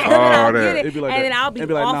 And then I'll get it, and then I'll be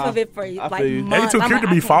off of it for like months. They too cute to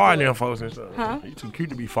be foreign them folks and stuff. Huh? You too cute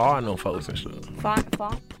to be foreign them folks and stuff. Fine.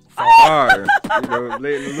 Fire. You know,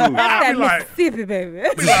 letting it loose. That's that Mississippi, baby.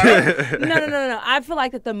 No. I feel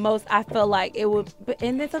like that the most, I feel like it would,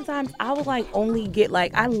 and then sometimes I would like only get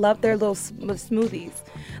like, I love their little smoothies.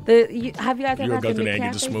 Have you guys ever had the McCafe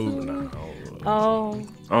get the smooth now?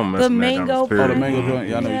 The mango joint. The mango joint.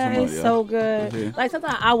 Yeah, I know you're talking about. It's so good. Yeah. Like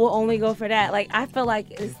sometimes I will only go for that. Like I feel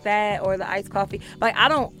like it's that or the iced coffee. Like I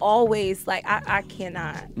don't always like. I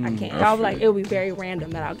cannot. I can't. I was like it would be very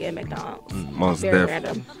random that I'll get McDonald's. Most definitely.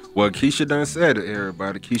 Random. Well, Keisha done said it,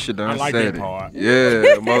 everybody. Keisha done like said that part.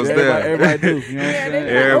 Yeah, most definitely. Everybody do. You know what I'm saying?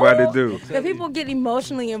 Everybody do. The people get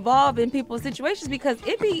emotionally involved in people's situations because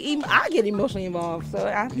I get emotionally involved. So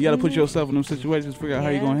you got to put yourself in them situations, figure out how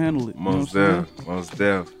you're going to handle it. Most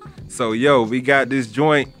definitely. So, we got this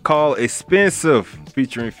joint called Expensive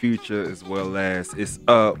featuring Future as well as It's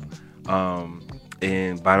Up.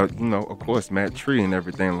 And by of course, Mac Tree and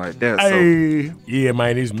everything like that. Hey. So, yeah,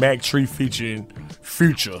 man, it's Mac Tree featuring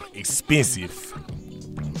Future, Expensive.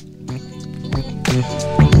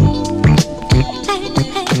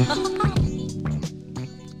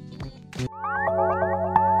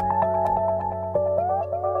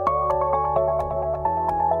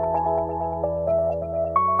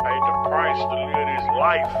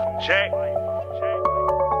 Life, Jack.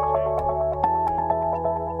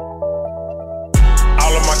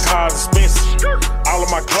 All of my cars expensive. All of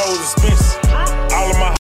my clothes expensive. All of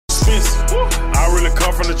my expensive. I really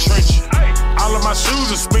come from the trenches. All of my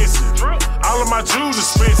shoes expensive. All of my jewels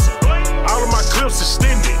expensive. All of my clips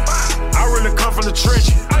extended. I really come from the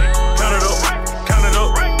trenches. Count it up, count it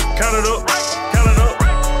up, count it up, count it up,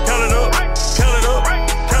 count it up, count it up,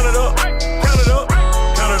 count it up, count it up,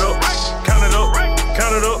 count it up, count it up,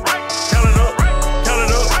 count it up, count it up, count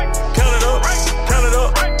it up, count it up, count it up,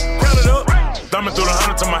 count it up. Thumbing through the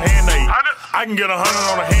 100 to my hand aid. I can get 100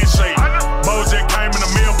 on a handshake. Bojack came in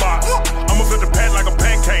the mailbox. I'ma flip the pad like a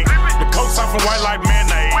pancake. The coat soft and white like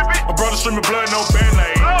mayonnaise. My brother streaming blood, no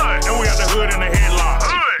band-aid. And we got the hood in the headlock.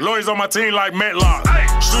 Lawyers on my team like Matlock.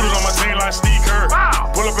 Shooters on my team like Steve Kerr.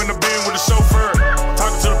 Pull up in the bin with the chauffeur.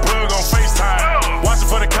 Talking to the plug on FaceTime. Watching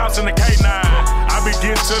for the cops in the K9. I be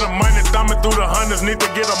getting to the money, thumbing through the hundreds. Need to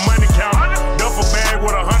get a money count. Duffel bag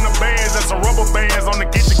with 100 bands. That's some rubber bands on the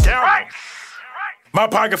kitchen counter. My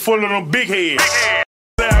pocket full of them big heads.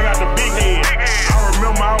 I got the big head. I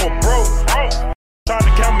remember I was broke. Tried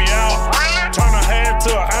to count me out. Turn a half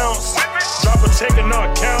to an ounce. Drop a check in the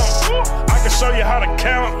account. I can show you how to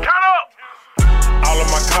count. Count up. All of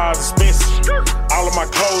my cars expensive. All of my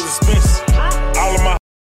clothes expensive. All of my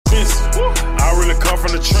expensive. I really come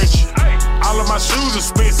from the trenches. All of my shoes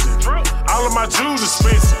expensive. All of my jewels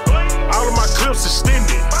expensive. All of my clips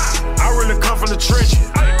extended. I really come from the trenches.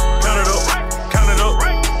 Count it up. Count it up,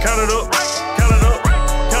 count it up, count it up,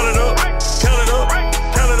 count it up, count it up,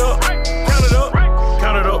 count it up, count it up,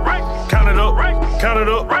 count it up, count it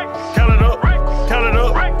up, count it up, count it up, count it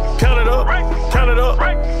up, count it up, count it up,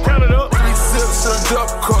 count it up. 3 sips of duck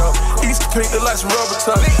cup, East pink like some rubber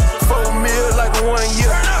tuck. 4 mil like 1 year,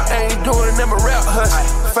 I ain't doing them a rap hustle.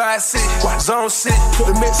 5, 6, zone 6,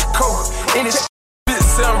 to Mexico, in this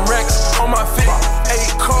 7 racks on my feet,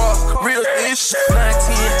 8 cars, real ish, 19,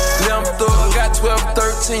 limb thug, got 12,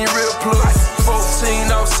 13, real plus,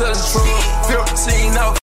 14 off selling drugs, 15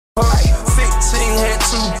 off 16 had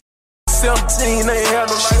 2, 17 ain't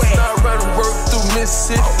had no lifestyle, running work through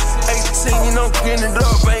Mississippi, 18 I'm getting it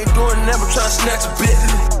up, ain't doing never trying to snatch a bit,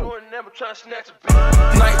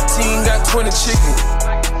 19 got 20 chicken,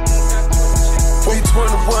 we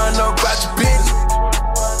 21 up about your business.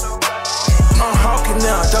 I'm hawking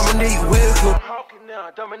now, Dominique Wilkins.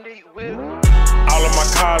 All of my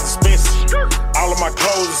cars expensive. All of my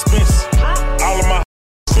clothes expensive. All of my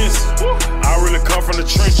expensive. I really come from the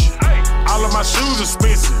trenches. All of my shoes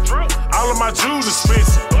expensive. All of my jewels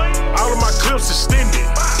expensive. All of my clips extended.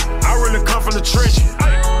 I really come from the trenches.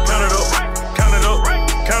 Count it up, count it up,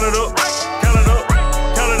 count it up, count it up,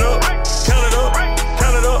 count it up, count it up,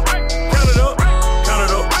 count it up, count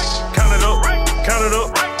it up, count it up, count it up, count it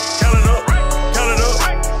up.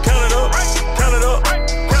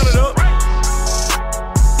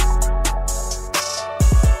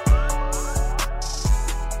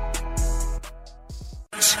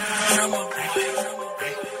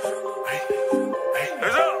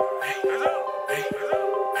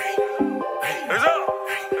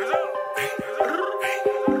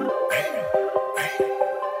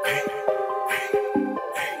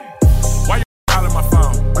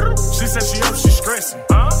 She said she up, she stressing.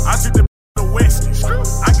 I took the West.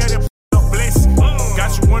 I got that a blessing. Got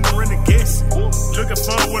you wondering and guessing. Looking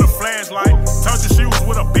for her with a flashlight. Told you she was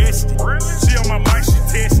with a bestie. She on my mic, she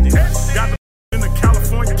testing. Got the in the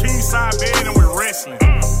California king side bed and we're wrestling.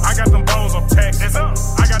 I got them bones on taxes.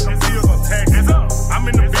 I got them bills on taxes. I'm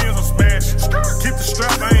in the bins, I'm smashing. Keep the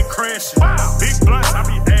strap, I ain't crashing. Big blunts, I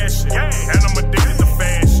be ashing. And I'm addicted to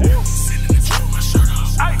fashion. Sitting in the truck, my shirt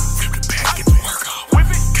off. Flip the back, get the work off.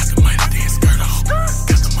 Got the money, then skirt off.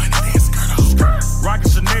 Got the money, then skirt off. Rockin'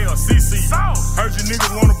 Chanel, CC. Heard you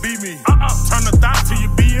niggas wanna be me. Turn the thought to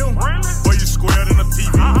your BM. Boy, you squared in the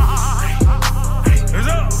TV. It's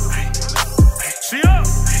up. She up.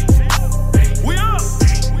 We up.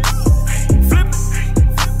 Flip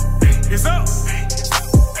it. It's up.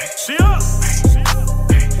 She up.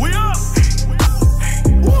 We up.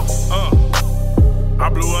 I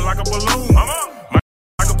blew her like a balloon. I'm up.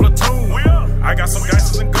 Like a platoon. We up. I got some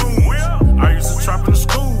gangsters and goons. We up. I used to trap in the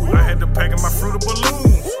school. I had to pack in my fruit of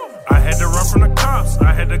balloons. I had to run from the cops.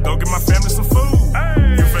 I had to go get my family some food.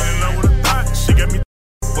 Hey. You fell in love with a thought. She got me.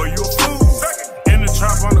 Boy, you a fool. In the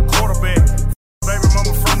trap on the quarterback. Baby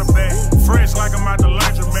mama from the back. Fresh like I'm out the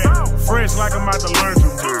laundromat. Fresh like I'm out the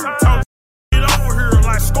laundromat. Told you get over here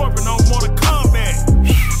like Scorpion on Mortal Kombat.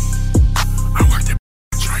 I worked at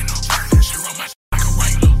Trano. She rolled my like a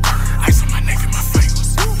Wrangler. Ice on my neck and my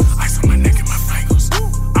fingers. Ice on my neck and my fingers.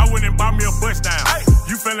 I went and bought me a bust down.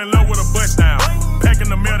 You fell in love with a bust down. Pack in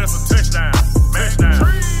the mail, that's a touchdown. Touchdown.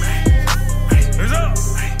 It's up.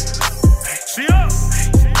 She up.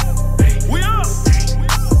 We up.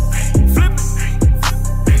 Flip it.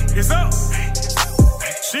 It's up.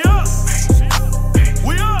 She up.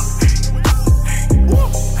 We up.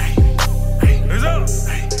 It's up.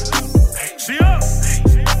 She up.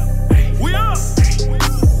 We up.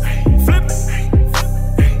 Flip it.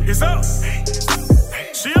 It's up.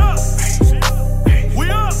 She up. We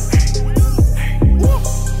up.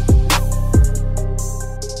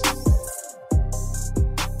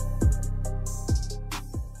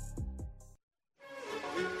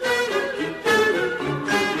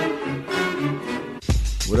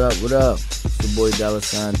 What up? It's your boy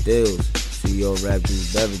 $sign Deals, CEO of Rap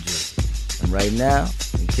Juice Beverages. And right now,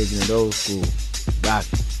 I'm kicking it old school.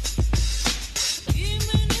 Rockin'.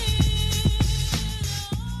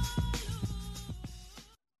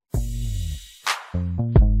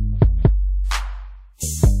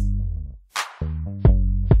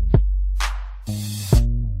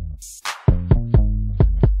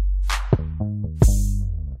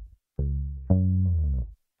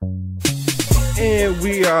 And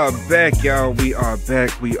we are back, y'all. We are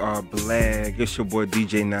back. We are black. It's your boy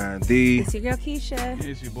DJ 9D. It's your girl Keisha.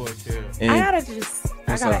 It's your boy Kev.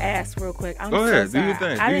 I gotta ask real quick. Go ahead. Do your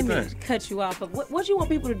thing. I didn't mean to cut you off, but what you want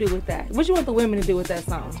people to do with that? What you want the women to do with that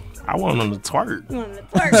song? I want them to twerk. You want them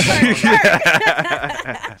to twerk.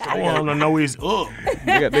 I want them to know it's up.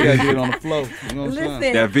 They gotta get it on the floor. You know what I'm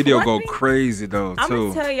saying? That video go crazy though, I'm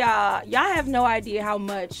too. gonna tell y'all have no idea how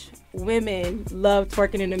much women love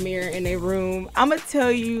twerking in the mirror in their room. I'm gonna tell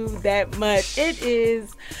you that much. It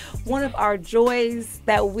is one of our joys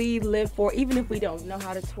that we live for, even if we don't know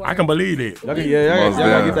how to twerk. I can believe it. Y'all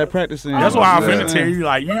gotta get that practice in. That's why I'm finna tell you,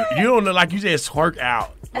 like, you don't look like you just twerk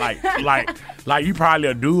out. Like you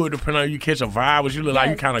probably do it depending on you catch a vibe, but you look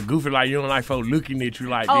like you kind of goofy, like you don't like folks looking at you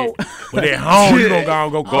like that. But at home, you gonna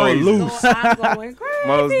go crazy. Loose. I'm going crazy.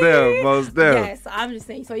 Most them. Yeah, so I'm just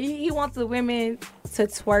saying. So he wants the women to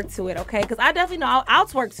twerk to it, okay? Because I definitely know I'll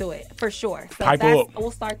twerk to it for sure. So Pipe up.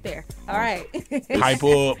 We'll start there. All right. Pipe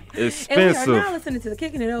up. Expensive. And we are now listening to the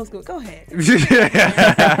Kicking It Old School. Go ahead.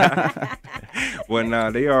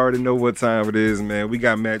 Well, they already know what time it is, man. We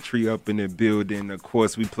got Matt Tree up in the building. Of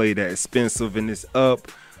course, we play that Expensive and it's up.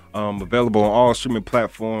 Available on all streaming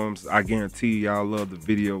platforms. I guarantee y'all love the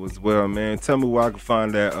video as well, man. Tell me where I can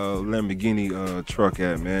find that Lamborghini truck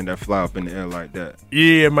at, man, that fly up in the air like that.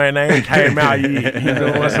 Yeah, man, they ain't came out yet. You know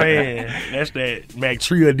what I'm saying? That's that Mac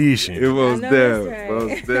Tree edition. It was there. Right.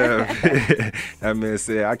 Most there. That man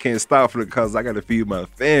said, I can't stop for the cause I got to feed my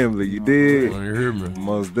family. You did? You hear me?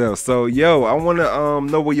 Most there. So, yo, I want to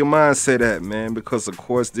know where your mindset at, man, because, of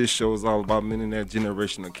course, this show is all about mending that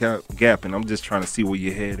generational gap, and I'm just trying to see where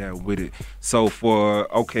your head at with it. So, for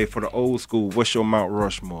the old school, what's your Mount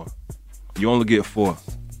Rushmore? You only get 4.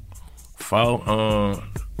 4?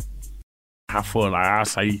 I feel like I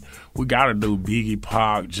say we got to do Biggie,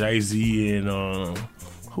 Pac, Jay-Z, and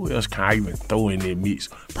who else can I even throw in that mix?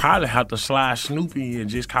 Probably have to slide Snoopy in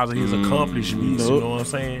just because of his accomplishments, you know what I'm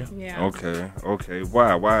saying? Yeah. Okay.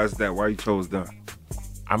 Why is that? Why you chose them?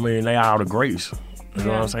 I mean, they all the greats. You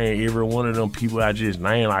know what I'm saying? Every one of them people I just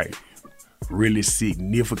named, like, really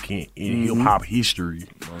significant in hip hop history.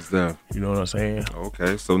 Most definitely. You know what I'm saying?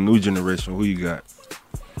 Okay, so new generation, who you got?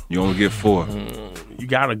 You only get 4. You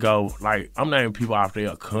gotta go. Like, I'm naming people off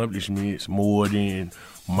their accomplishments more than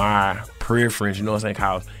my preference. You know what I'm saying?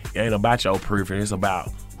 Cause it ain't about your preference. It's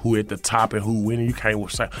about who at the top and who winning. You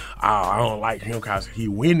can't say, oh, I don't like him because he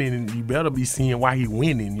winning, and you better be seeing why he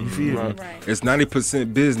winning. You feel me? Right. It's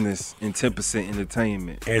 90% business and 10%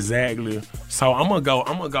 entertainment. Exactly. So I'm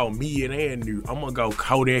gonna go me and new. I'm gonna go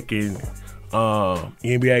Kodak and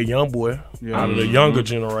NBA YoungBoy out of the younger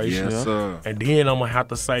generation. Yes, sir. And then I'm gonna have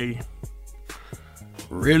to say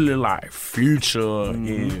really like Future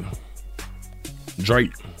and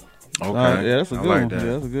Drake. Okay. Yeah, that's a good like one. that.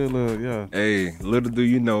 Yeah, that's a good look. Yeah. Hey, little do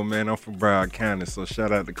you know, man, I'm from Broward County, so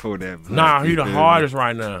shout out to Kodak. Nah, he the hardest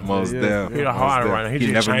right now. Most definitely. He the hardest right now. He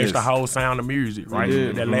just never changed missed. the whole sound of music, right?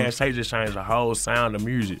 Yeah. That last tape just changed the whole sound of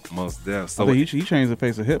music. Most definitely. I So think he changed the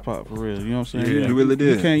face of hip hop for real. You know what I'm saying? Yeah. He really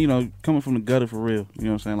did. You can't, coming from the gutter for real. You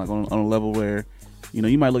know what I'm saying? Like on a level where,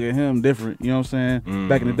 you might look at him different. You know what I'm saying?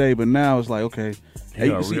 Back in the day, but now it's like, okay, He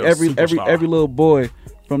you a can see real every superstar. little boy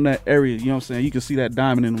from that area. You know what I'm saying? You can see that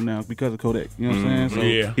diamond in him now because of Kodak. You know what I'm saying? So,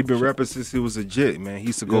 Yeah. he been rapping since he was a jit, man. He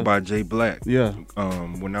used to go by Jay Black. Yeah.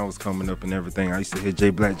 When I was coming up and everything, I used to hear Jay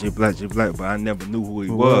Black, but I never knew who he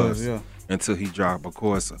Who was. yeah. Until he dropped, of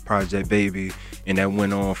course, Project Baby, and that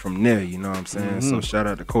went on from there, you know what I'm saying? So shout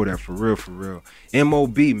out to Kodak for real.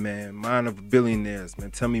 M.O.B., man, Mind of Billionaires,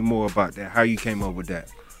 man. Tell me more about that. How you came up with that?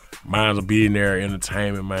 Mine's a billionaire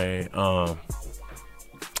entertainment, man.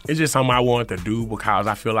 It's just something I wanted to do because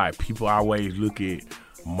I feel like people always look at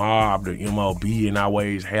Mob, the M.O.B., and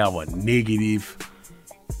always have a negative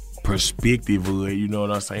perspective of it. You know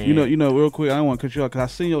what I'm saying? You know, real quick, I don't want to cut you off because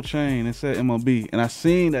I seen your chain and said MLB, and I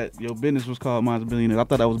seen that your business was called Minds of Billionaires. I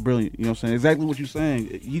thought that was brilliant. You know what I'm saying? Exactly what you're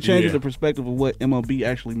saying. You changed the perspective of what MLB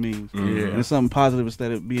actually means. Yeah. And it's something positive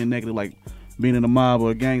instead of being negative, like being in a mob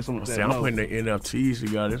or a gang, something like See, that. I'm No. putting the NFTs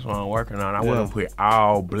together. That's what I'm working on. I Yeah. want to put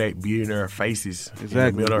all black billionaire faces in the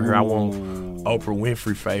Exactly. middle here. I want Oprah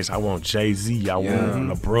Winfrey face. I want Jay-Z. I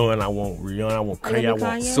want LeBron. I want Rihanna. I want Kanye. I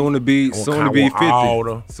want Soon to be 50. Soon to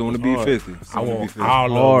be 50. I want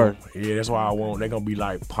all of them. Yeah, that's why I want. They're going to be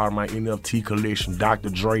like part of my NFT collection. Dr.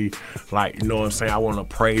 Dre, like, you know what I'm saying? I want to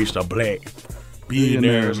praise the black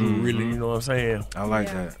billionaires who really, you know what I'm saying? I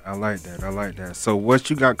like that. So what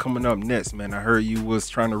you got coming up next, man? I heard you was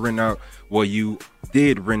trying to rent out, you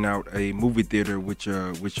did rent out a movie theater with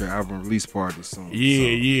your album release party soon.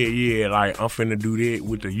 Yeah. Like, I'm finna do that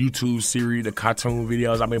with the YouTube series, the cartoon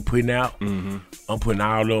videos I've been putting out. I'm putting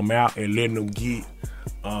all of them out and letting them get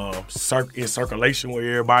in circulation with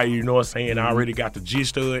everybody, you know what I'm saying? I already got the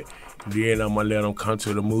gist of it. Then I'm going to let them come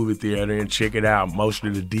to the movie theater and check it out. Most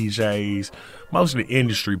of the DJs, most of the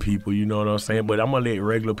industry people, you know what I'm saying? But I'm going to let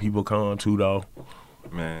regular people come too, though.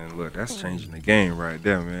 Man, look, that's changing the game right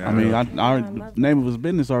there, man. I mean, our name of his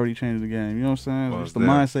business already changed the game. You know what I'm saying? Well, Just the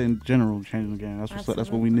mindset in general changing the game. That's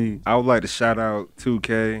what we need. I would like to shout out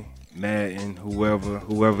 2K, Madden,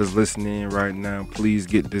 whoever's listening right now. Please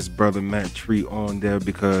get this brother Matt Tree on there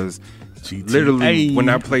because literally when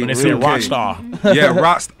I played they said Rockstar.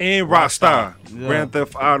 Rockstar. Yeah. Grand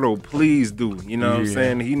Theft Auto, please do. You know what I'm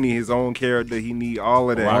saying? He need his own character. He need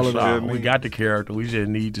all of that. Rockstar. You feel me? We got the character. We just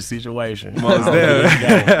need the situation. Most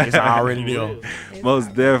definitely. It's already there.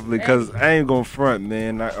 Most definitely, because I ain't gonna front,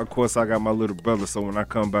 man. Of course, I got my little brother, so when I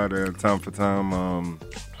come by there time for time,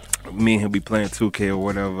 me and him be playing 2K or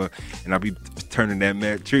whatever, and I be turning that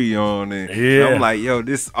Matt Tree on, and I'm like, yo,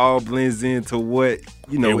 this all blends into what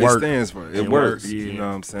it stands for. It works. You know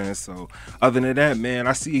what I'm saying? So, other than that, man,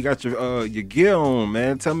 I see you got your gear on,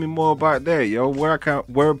 man. Tell me more about that, yo. Where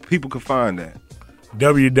people can find that?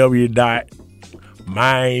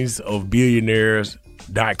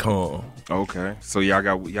 www.mindsofbillionaires.com. Okay, so y'all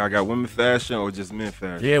got women fashion or just men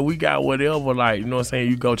fashion? Yeah, we got whatever, like, you know what I'm saying?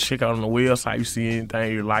 You go check out on the website, you see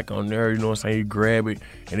anything you like on there, you know what I'm saying? You grab it,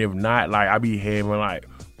 and if not, like, I be having, like,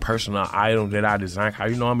 personal items that I design.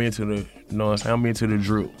 You know, I'm into the, you know what I'm saying? I'm into the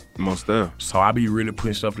drip. Most of. So I be really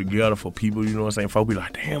putting stuff together for people, you know what I'm saying? Folks be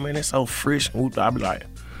like, damn, man, that's so fresh. I be like,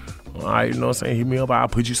 all right, you know what I'm saying? Hit me up, I'll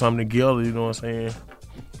put you something together, you know what I'm saying?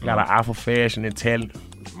 Got an eye for fashion and talent.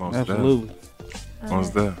 Most Absolutely.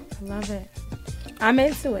 Most there. Love it. I'm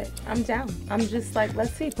into it. I'm down. I'm just like,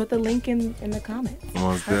 let's see. Put the link in the comments.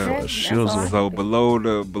 Most there. So below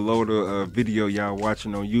the video y'all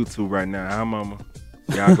watching on YouTube right now, huh, Mama?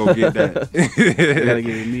 Y'all go get that. You gotta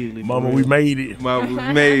get it immediately. Mama, we made it. Mama, we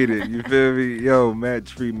made it. You feel me? Yo, Matt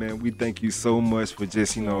Tree, man, we thank you so much for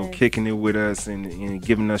just, kicking it with us and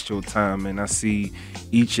giving us your time. And I see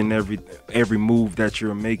each and every move that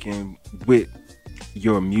you're making with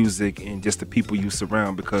your music and just the people you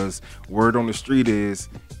surround, because word on the street is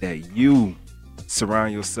that you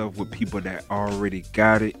surround yourself with people that already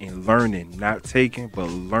got it and learning, not taking, but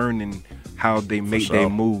learning how they make their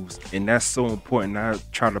moves. And that's so important. I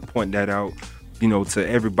try to point that out, you know, to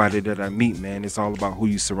everybody that I meet, man. It's all about who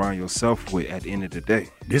you surround yourself with at the end of the day.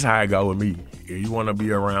 This how it go with me. If you want to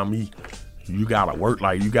be around me, you got to work,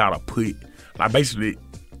 like you got to put, like basically,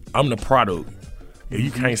 I'm the product. If you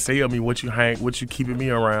can't sell me what you keeping me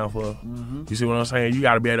around for, you see what I'm saying? You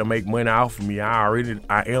got to be able to make money off of me.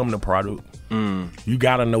 I am the product. You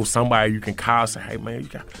got to know somebody you can call and say, hey,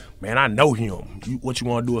 man, I know him. What you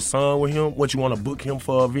want to do a song with him? What you want to book him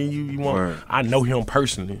for a venue? I know him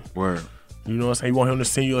personally. Word. You know what I'm saying? You want him to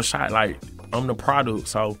send you a shot, like, I'm the product.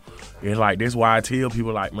 So it's like, that's why I tell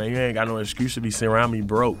people, like, man, you ain't got no excuse to be sitting around me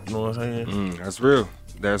broke. You know what I'm saying? That's real.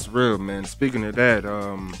 That's real, man. Speaking of that,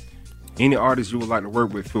 any artists you would like to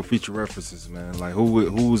work with for feature references, man? Like,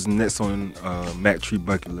 who's next on Matt Tree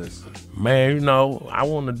bucket list? Man, you know, I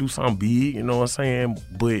want to do something big, you know what I'm saying?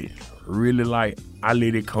 But really, like, I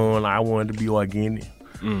let it come. Like, I wanted to be organic.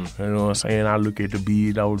 You know what I'm saying? I look at the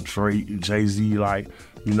beat, though, Drake, Jay-Z, like,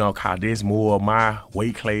 you know, cause that's more of my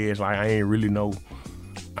weight class. Like, I ain't no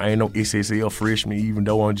SSL freshman, even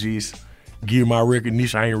though I'm just getting my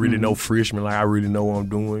recognition. I ain't really no freshman. Like, I really know what I'm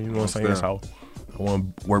doing, you know what I'm saying? So I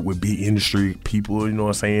want to work with big industry people, you know what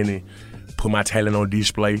I'm saying, and put my talent on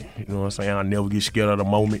display, you know what I'm saying? I never get scared of the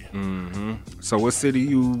moment. So what city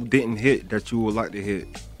you didn't hit that you would like to hit?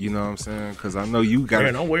 You know what I'm saying? Because I know you got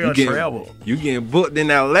travel. You getting booked in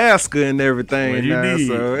Alaska and everything. Well, you now, did.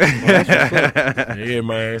 So. Yeah,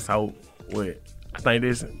 man. So what? I think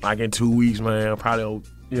this like in 2 weeks, man. Probably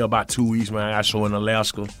about 2 weeks, man. I show in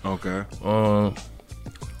Alaska. Okay.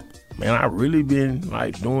 Man, I really been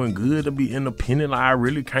like doing good to be independent. Like, I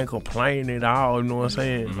really can't complain at all. You know what I'm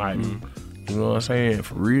saying? Like, you know what I'm saying?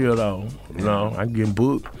 For real though. You know, I'm getting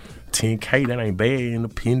booked. 10K, that ain't bad,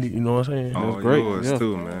 independent, you know what I'm saying? All That's great. Yours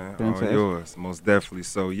too, man. Fantastic. All yours, most definitely.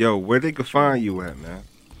 So, yo, where they can find you at, man?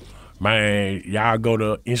 Man, y'all go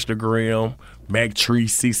to Instagram,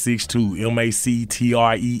 MacTree662,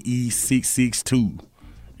 MacTree 662.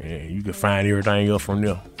 And you can find everything else from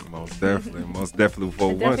there. Most definitely. We're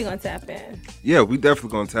definitely gonna tap in. Yeah, we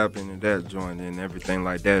definitely gonna tap into that joint and everything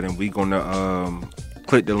like that. And we gonna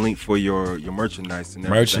click the link for your merchandise and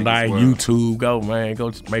everything. Merchandise, as well. YouTube, go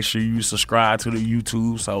make sure you subscribe to the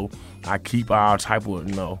YouTube so I keep all type of,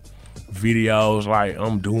 you know, videos like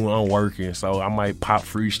I'm working. So I might pop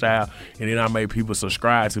freestyle and then I make people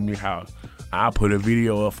subscribe to me how I put a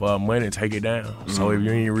video up for money and take it down. So if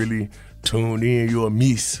you ain't really tuned in, you'll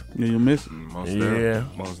miss. Yeah, you'll miss it.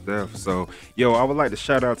 Most def. So, yo, I would like to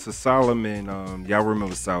shout out to Solomon. Y'all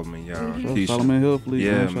remember Solomon, y'all? Solomon Hill, please.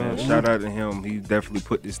 Yeah, man. Shout out to him. He definitely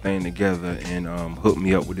put this thing together and hooked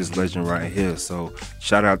me up with this legend right here. So,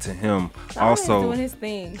 shout out to him. Solomon's doing his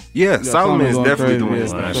thing. Yeah, Solomon is definitely doing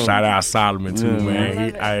his thing. Shout out Solomon too,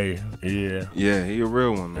 man. Yeah, he a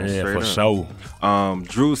real one, man. Yeah, for sure.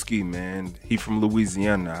 Drewski, man, he from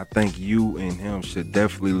Louisiana. I think you and him should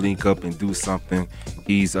definitely link up and do something.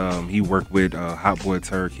 He worked with Hot Boy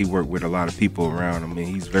Turk. He worked with a lot of people around him, and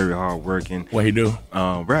he's very hard working. What he do?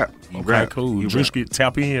 Rap. Okay, cool. Drewski,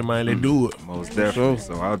 tap in, man. Let's do it. Most definitely.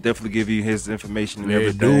 So I'll definitely give you his information and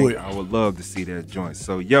everything. Do it. I would love to see that joint.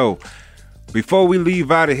 So, yo, before we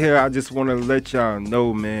leave out of here, I just want to let y'all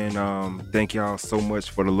know, man, thank y'all so much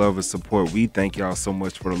for the love and support. We thank y'all so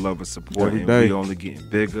much for the love and support. And we only getting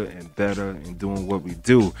bigger and better and doing what we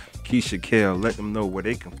do. Keisha Kell, let them know where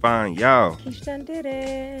they can find y'all. Keisha done did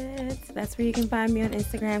it. That's where you can find me on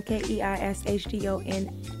Instagram,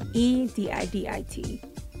 Keishdonedit.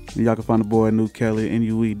 Y'all can find the boy New Kelly,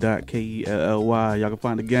 NUE.KELLY. Y'all can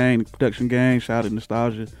find the gang, the production gang. Shout out to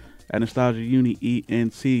Nostalgia at Nostalgia Uni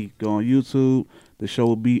ENT. Go on YouTube. The show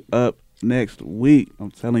will be up next week.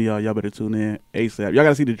 I'm telling y'all better tune in ASAP. Y'all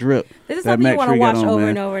gotta see the drip. This is something you want to watch over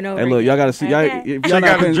and over and over. Hey, look, y'all gotta see. Okay. If y'all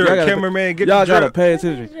not paying, cameraman, get y'all the drip. gotta pay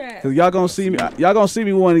attention because y'all gonna see me. Y'all gonna see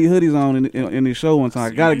me with one of these hoodies on in the show one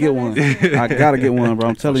time. I gotta get one. I gotta get one, bro.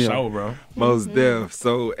 I'm telling y'all, bro. Most def.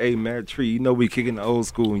 So, hey, Matt Tree, you know we kicking the old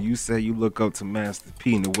school, and you say you look up to Master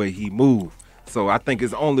P and the way he move. So I think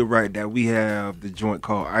it's only right that we have the joint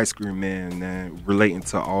called Ice Cream Man, relating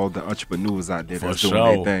to all the entrepreneurs out there that's doing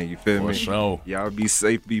their thing. You feel me? For sure. Y'all be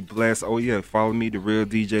safe, be blessed. Oh yeah, follow me, the real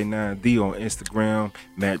DJ 9D on Instagram.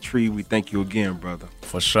 Matt Tree, we thank you again, brother.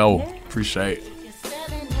 For sure. Appreciate it. You're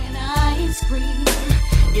selling an ice cream.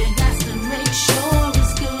 You got to make sure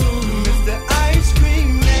it's good. Mr. Ice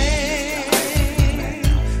Cream Man.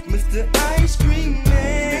 Mr. Ice Cream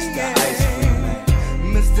Man. Mr. Ice Cream Man.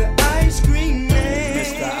 Mr. Ice Cream Man.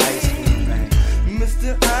 Mr. Ice Cream Man. Mr.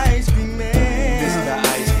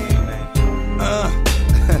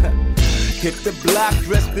 Hit the block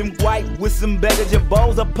dressed in white with some baggage of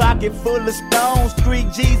balls, a pocket full of stones. 3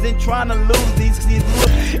 G's and trying to lose these look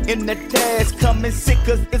in the task. Coming sick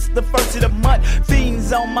cause it's the first of the month.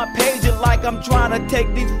 Fiends on my page like I'm trying to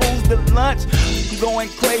take these fools to lunch. Going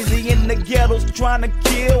crazy in the ghettos trying to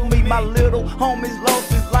kill me. My little homies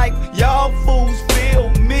lost is like y'all fools feel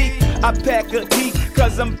me. I pack a heat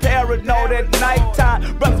cause I'm paranoid at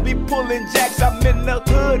nighttime. Brothers be pulling jacks, I'm in the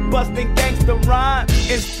hood busting gangster rhyme.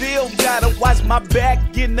 And still gotta watch my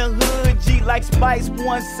back in the hood. G like Spice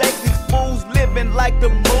One, safety fools living like the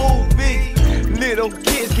movie. Little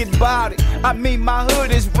kids get body, I mean my hood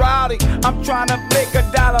is rowdy. I'm trying to make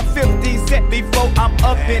 $1.50 before I'm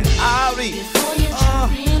up and outy. Before you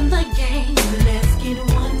jump in the game, let's get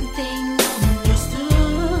one thing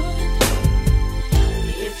understood.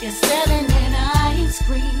 If you're selling that ice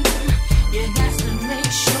cream, you got to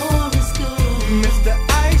make sure it's good. Mr.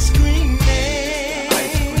 Ice Cream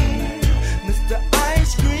Man, Mr.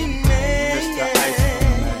 Ice Cream Man, Mr. Ice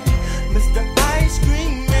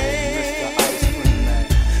Cream Man, Mr. Ice Cream Man,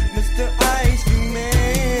 Mr. Ice Cream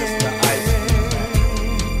Man,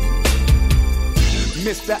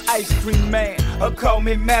 Mr. Ice Cream Man, or call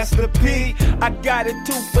me Master P. I got it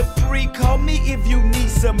 2 for $3. Call me if you need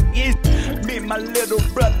some ish. Me and my little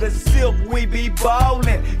brother Silk, we be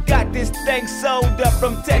ballin'. Got this thing sold up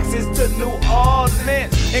from Texas to New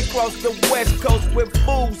Orleans and cross the West Coast with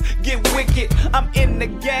fools get wicked. I'm in the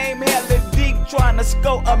game hella deep, trying to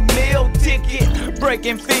score a meal ticket.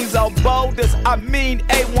 Breaking fiends off boulders, I mean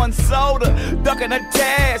A1 soda. Ducking the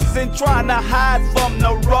tasks and trying to hide from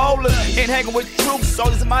the rollers. And hanging with troops, so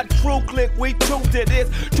this is my true clique. We true to this,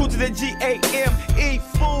 true to the G-A-M-E.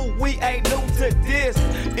 Fool, we ain't new to this.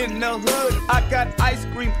 In the hood, I got ice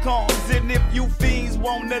cream cones. And if you fiends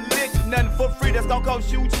wanna lick nothing for free, that's gonna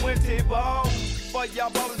cost you 20 balls. For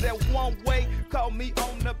y'all brothers that won't wait, call me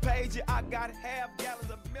on the page. I got half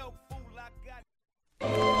gallons of milk, fool, I got.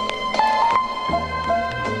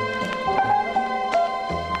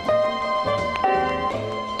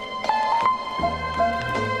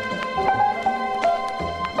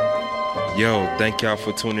 Yo, thank y'all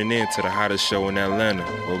for tuning in to the hottest show in Atlanta,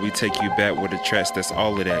 where we take you back with the tracks that's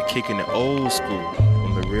all of that, kicking it old school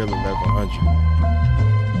on the real 1100.